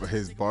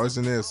his bars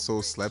in there is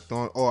so slept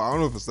on. Oh, I don't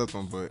know if it's slept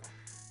on, but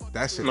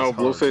that shit. No,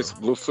 is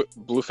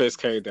Blueface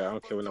carried that. I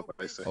don't care what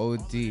they say.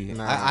 OD.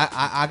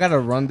 I gotta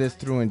run this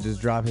through and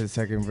just drop his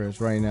second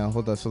verse right now.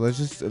 Hold on. So let's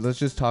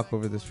just talk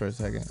over this for a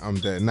second. I'm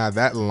dead. Nah,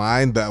 that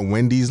line, that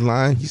Wendy's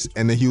line,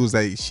 and then he was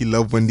like, she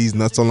loved Wendy's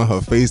nuts all on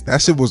her face.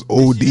 That shit was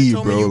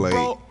OD, bro.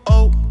 Like,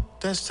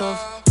 that's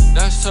tough.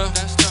 That's tough,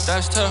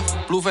 that's tough.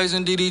 Blueface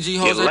and DDG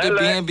hoes at the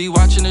B&B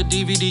watching a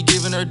DVD,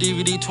 giving her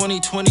DVD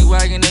 2020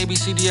 wagon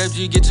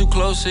ABCDFG. Get too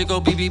close, it go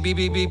beep beep beep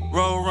beep beep.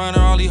 Road runner,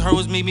 all he heard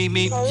was me.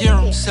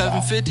 Yeah,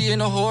 750 in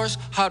a horse.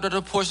 Hopped out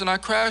the Porsche and I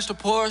crashed the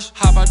Porsche.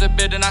 Hop out the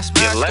bed and I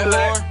smashed the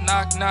whore.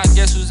 Knock knock,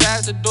 guess who's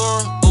at the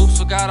door? Oops,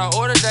 forgot I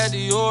ordered that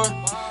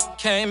Dior.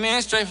 Came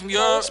in straight from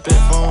Europe. Spent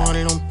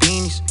 400 on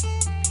beanies.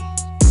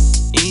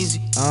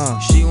 Easy.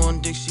 She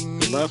want dick, she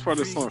needs. The last part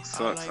of the song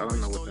sucks. I don't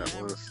know what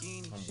that was.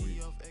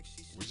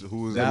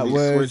 Who was that?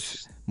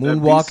 Was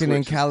Moonwalking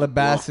in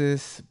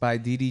Calabasas by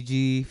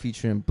DDG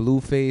featuring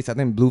Blueface. I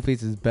think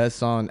Blueface's best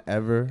song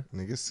ever.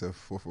 Nigga said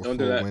 4 for 4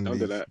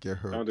 Wendy's. Get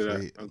her a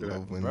plate.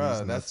 Love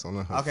Wendy's nuts on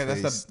her face. Okay,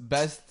 that's the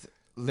best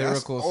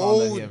lyrical song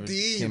that he ever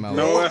came out with.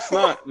 No, it's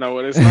not. No,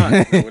 it is not.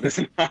 No, it is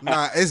not.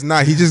 Nah, it's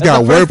not. He just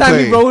got wordplay. First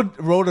time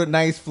he wrote a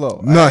nice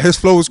flow. No, his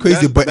flow was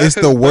crazy, but it's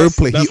the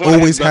wordplay. He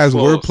always has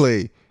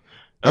wordplay.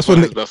 That's what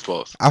his best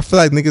flows. I feel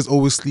like niggas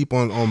always sleep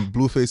on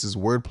Blueface's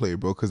wordplay,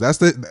 bro. Because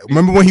that's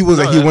remember when he was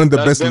like he one of the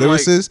best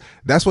lyricists? Like,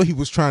 that's what he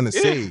was trying to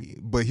say.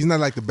 But he's not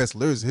like the best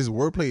lyricist. His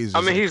wordplay is.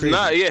 Just he's crazy.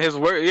 Not. Yeah, his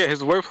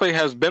wordplay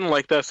has been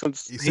like that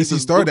since he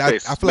started. I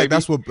feel like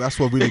that's what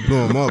really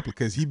blew him up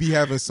because he be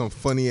having some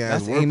funny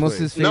ass wordplay.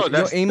 Amos's no,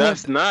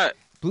 that's not.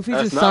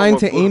 Blueface is signed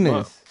to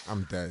Amos.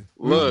 I'm dead.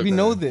 Look, we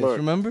know this.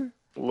 Remember?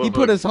 He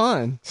put us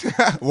on.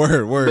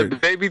 Word. The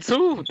baby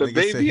too. The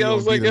baby. I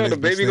was like, yo, the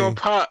baby gonna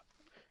pop.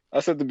 I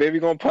said the baby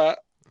gonna pop.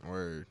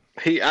 Word.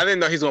 I didn't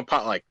know he's gonna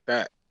pop like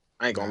that.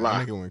 I ain't gonna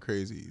lie. That nigga went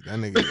crazy. That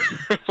nigga.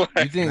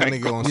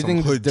 You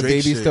think the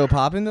baby's still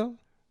popping though?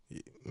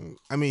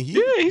 I mean, he's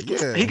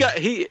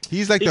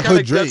like the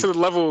hood Drake. Got to the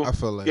level, I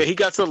feel like. Yeah, he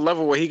got to the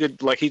level where he could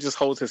he just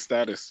holds his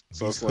status.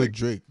 So he's it's hood like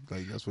Drake.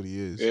 Like that's what he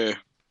is.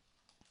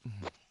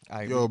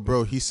 Yeah. Yo,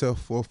 bro, he said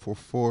 4 for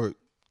 4.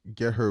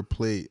 Get her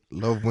plate.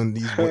 Love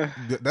Wendy's.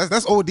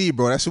 That's OD,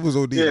 bro. That shit was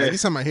OD. Yeah. Like,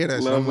 anytime I hear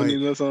that shit,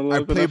 I'm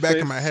like, I play back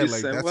in my head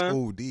like that's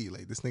OD.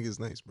 Like this nigga's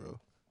nice, bro.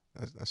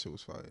 That shit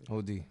was fire.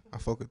 OD. I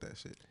fuck with that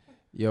shit.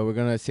 Yo, we're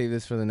gonna save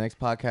this for the next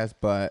podcast,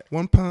 but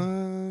one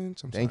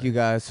punch. Thank you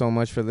guys so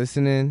much for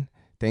listening.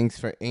 Thanks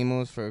for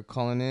Amos for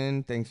calling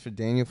in. Thanks for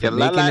Daniel for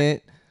making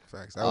it.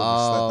 Facts. I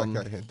was slept.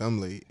 I got here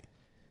dumb late.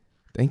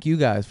 Thank you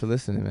guys for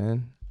listening,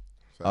 man.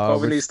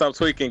 We need to stop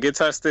tweaking. Get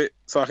tested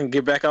so I can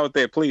get back out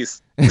there,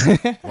 please.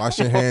 Wash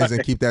your hands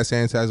and keep that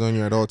sanitizer on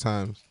you at all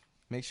times.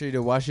 Make sure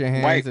to wash your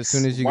hands as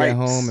soon as you get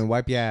home and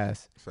wipe your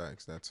ass.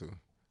 Facts, that too.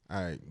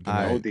 All right. Good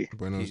night. OD.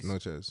 Buenos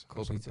noches.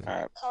 Cold pizza.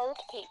 Cold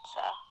pizza.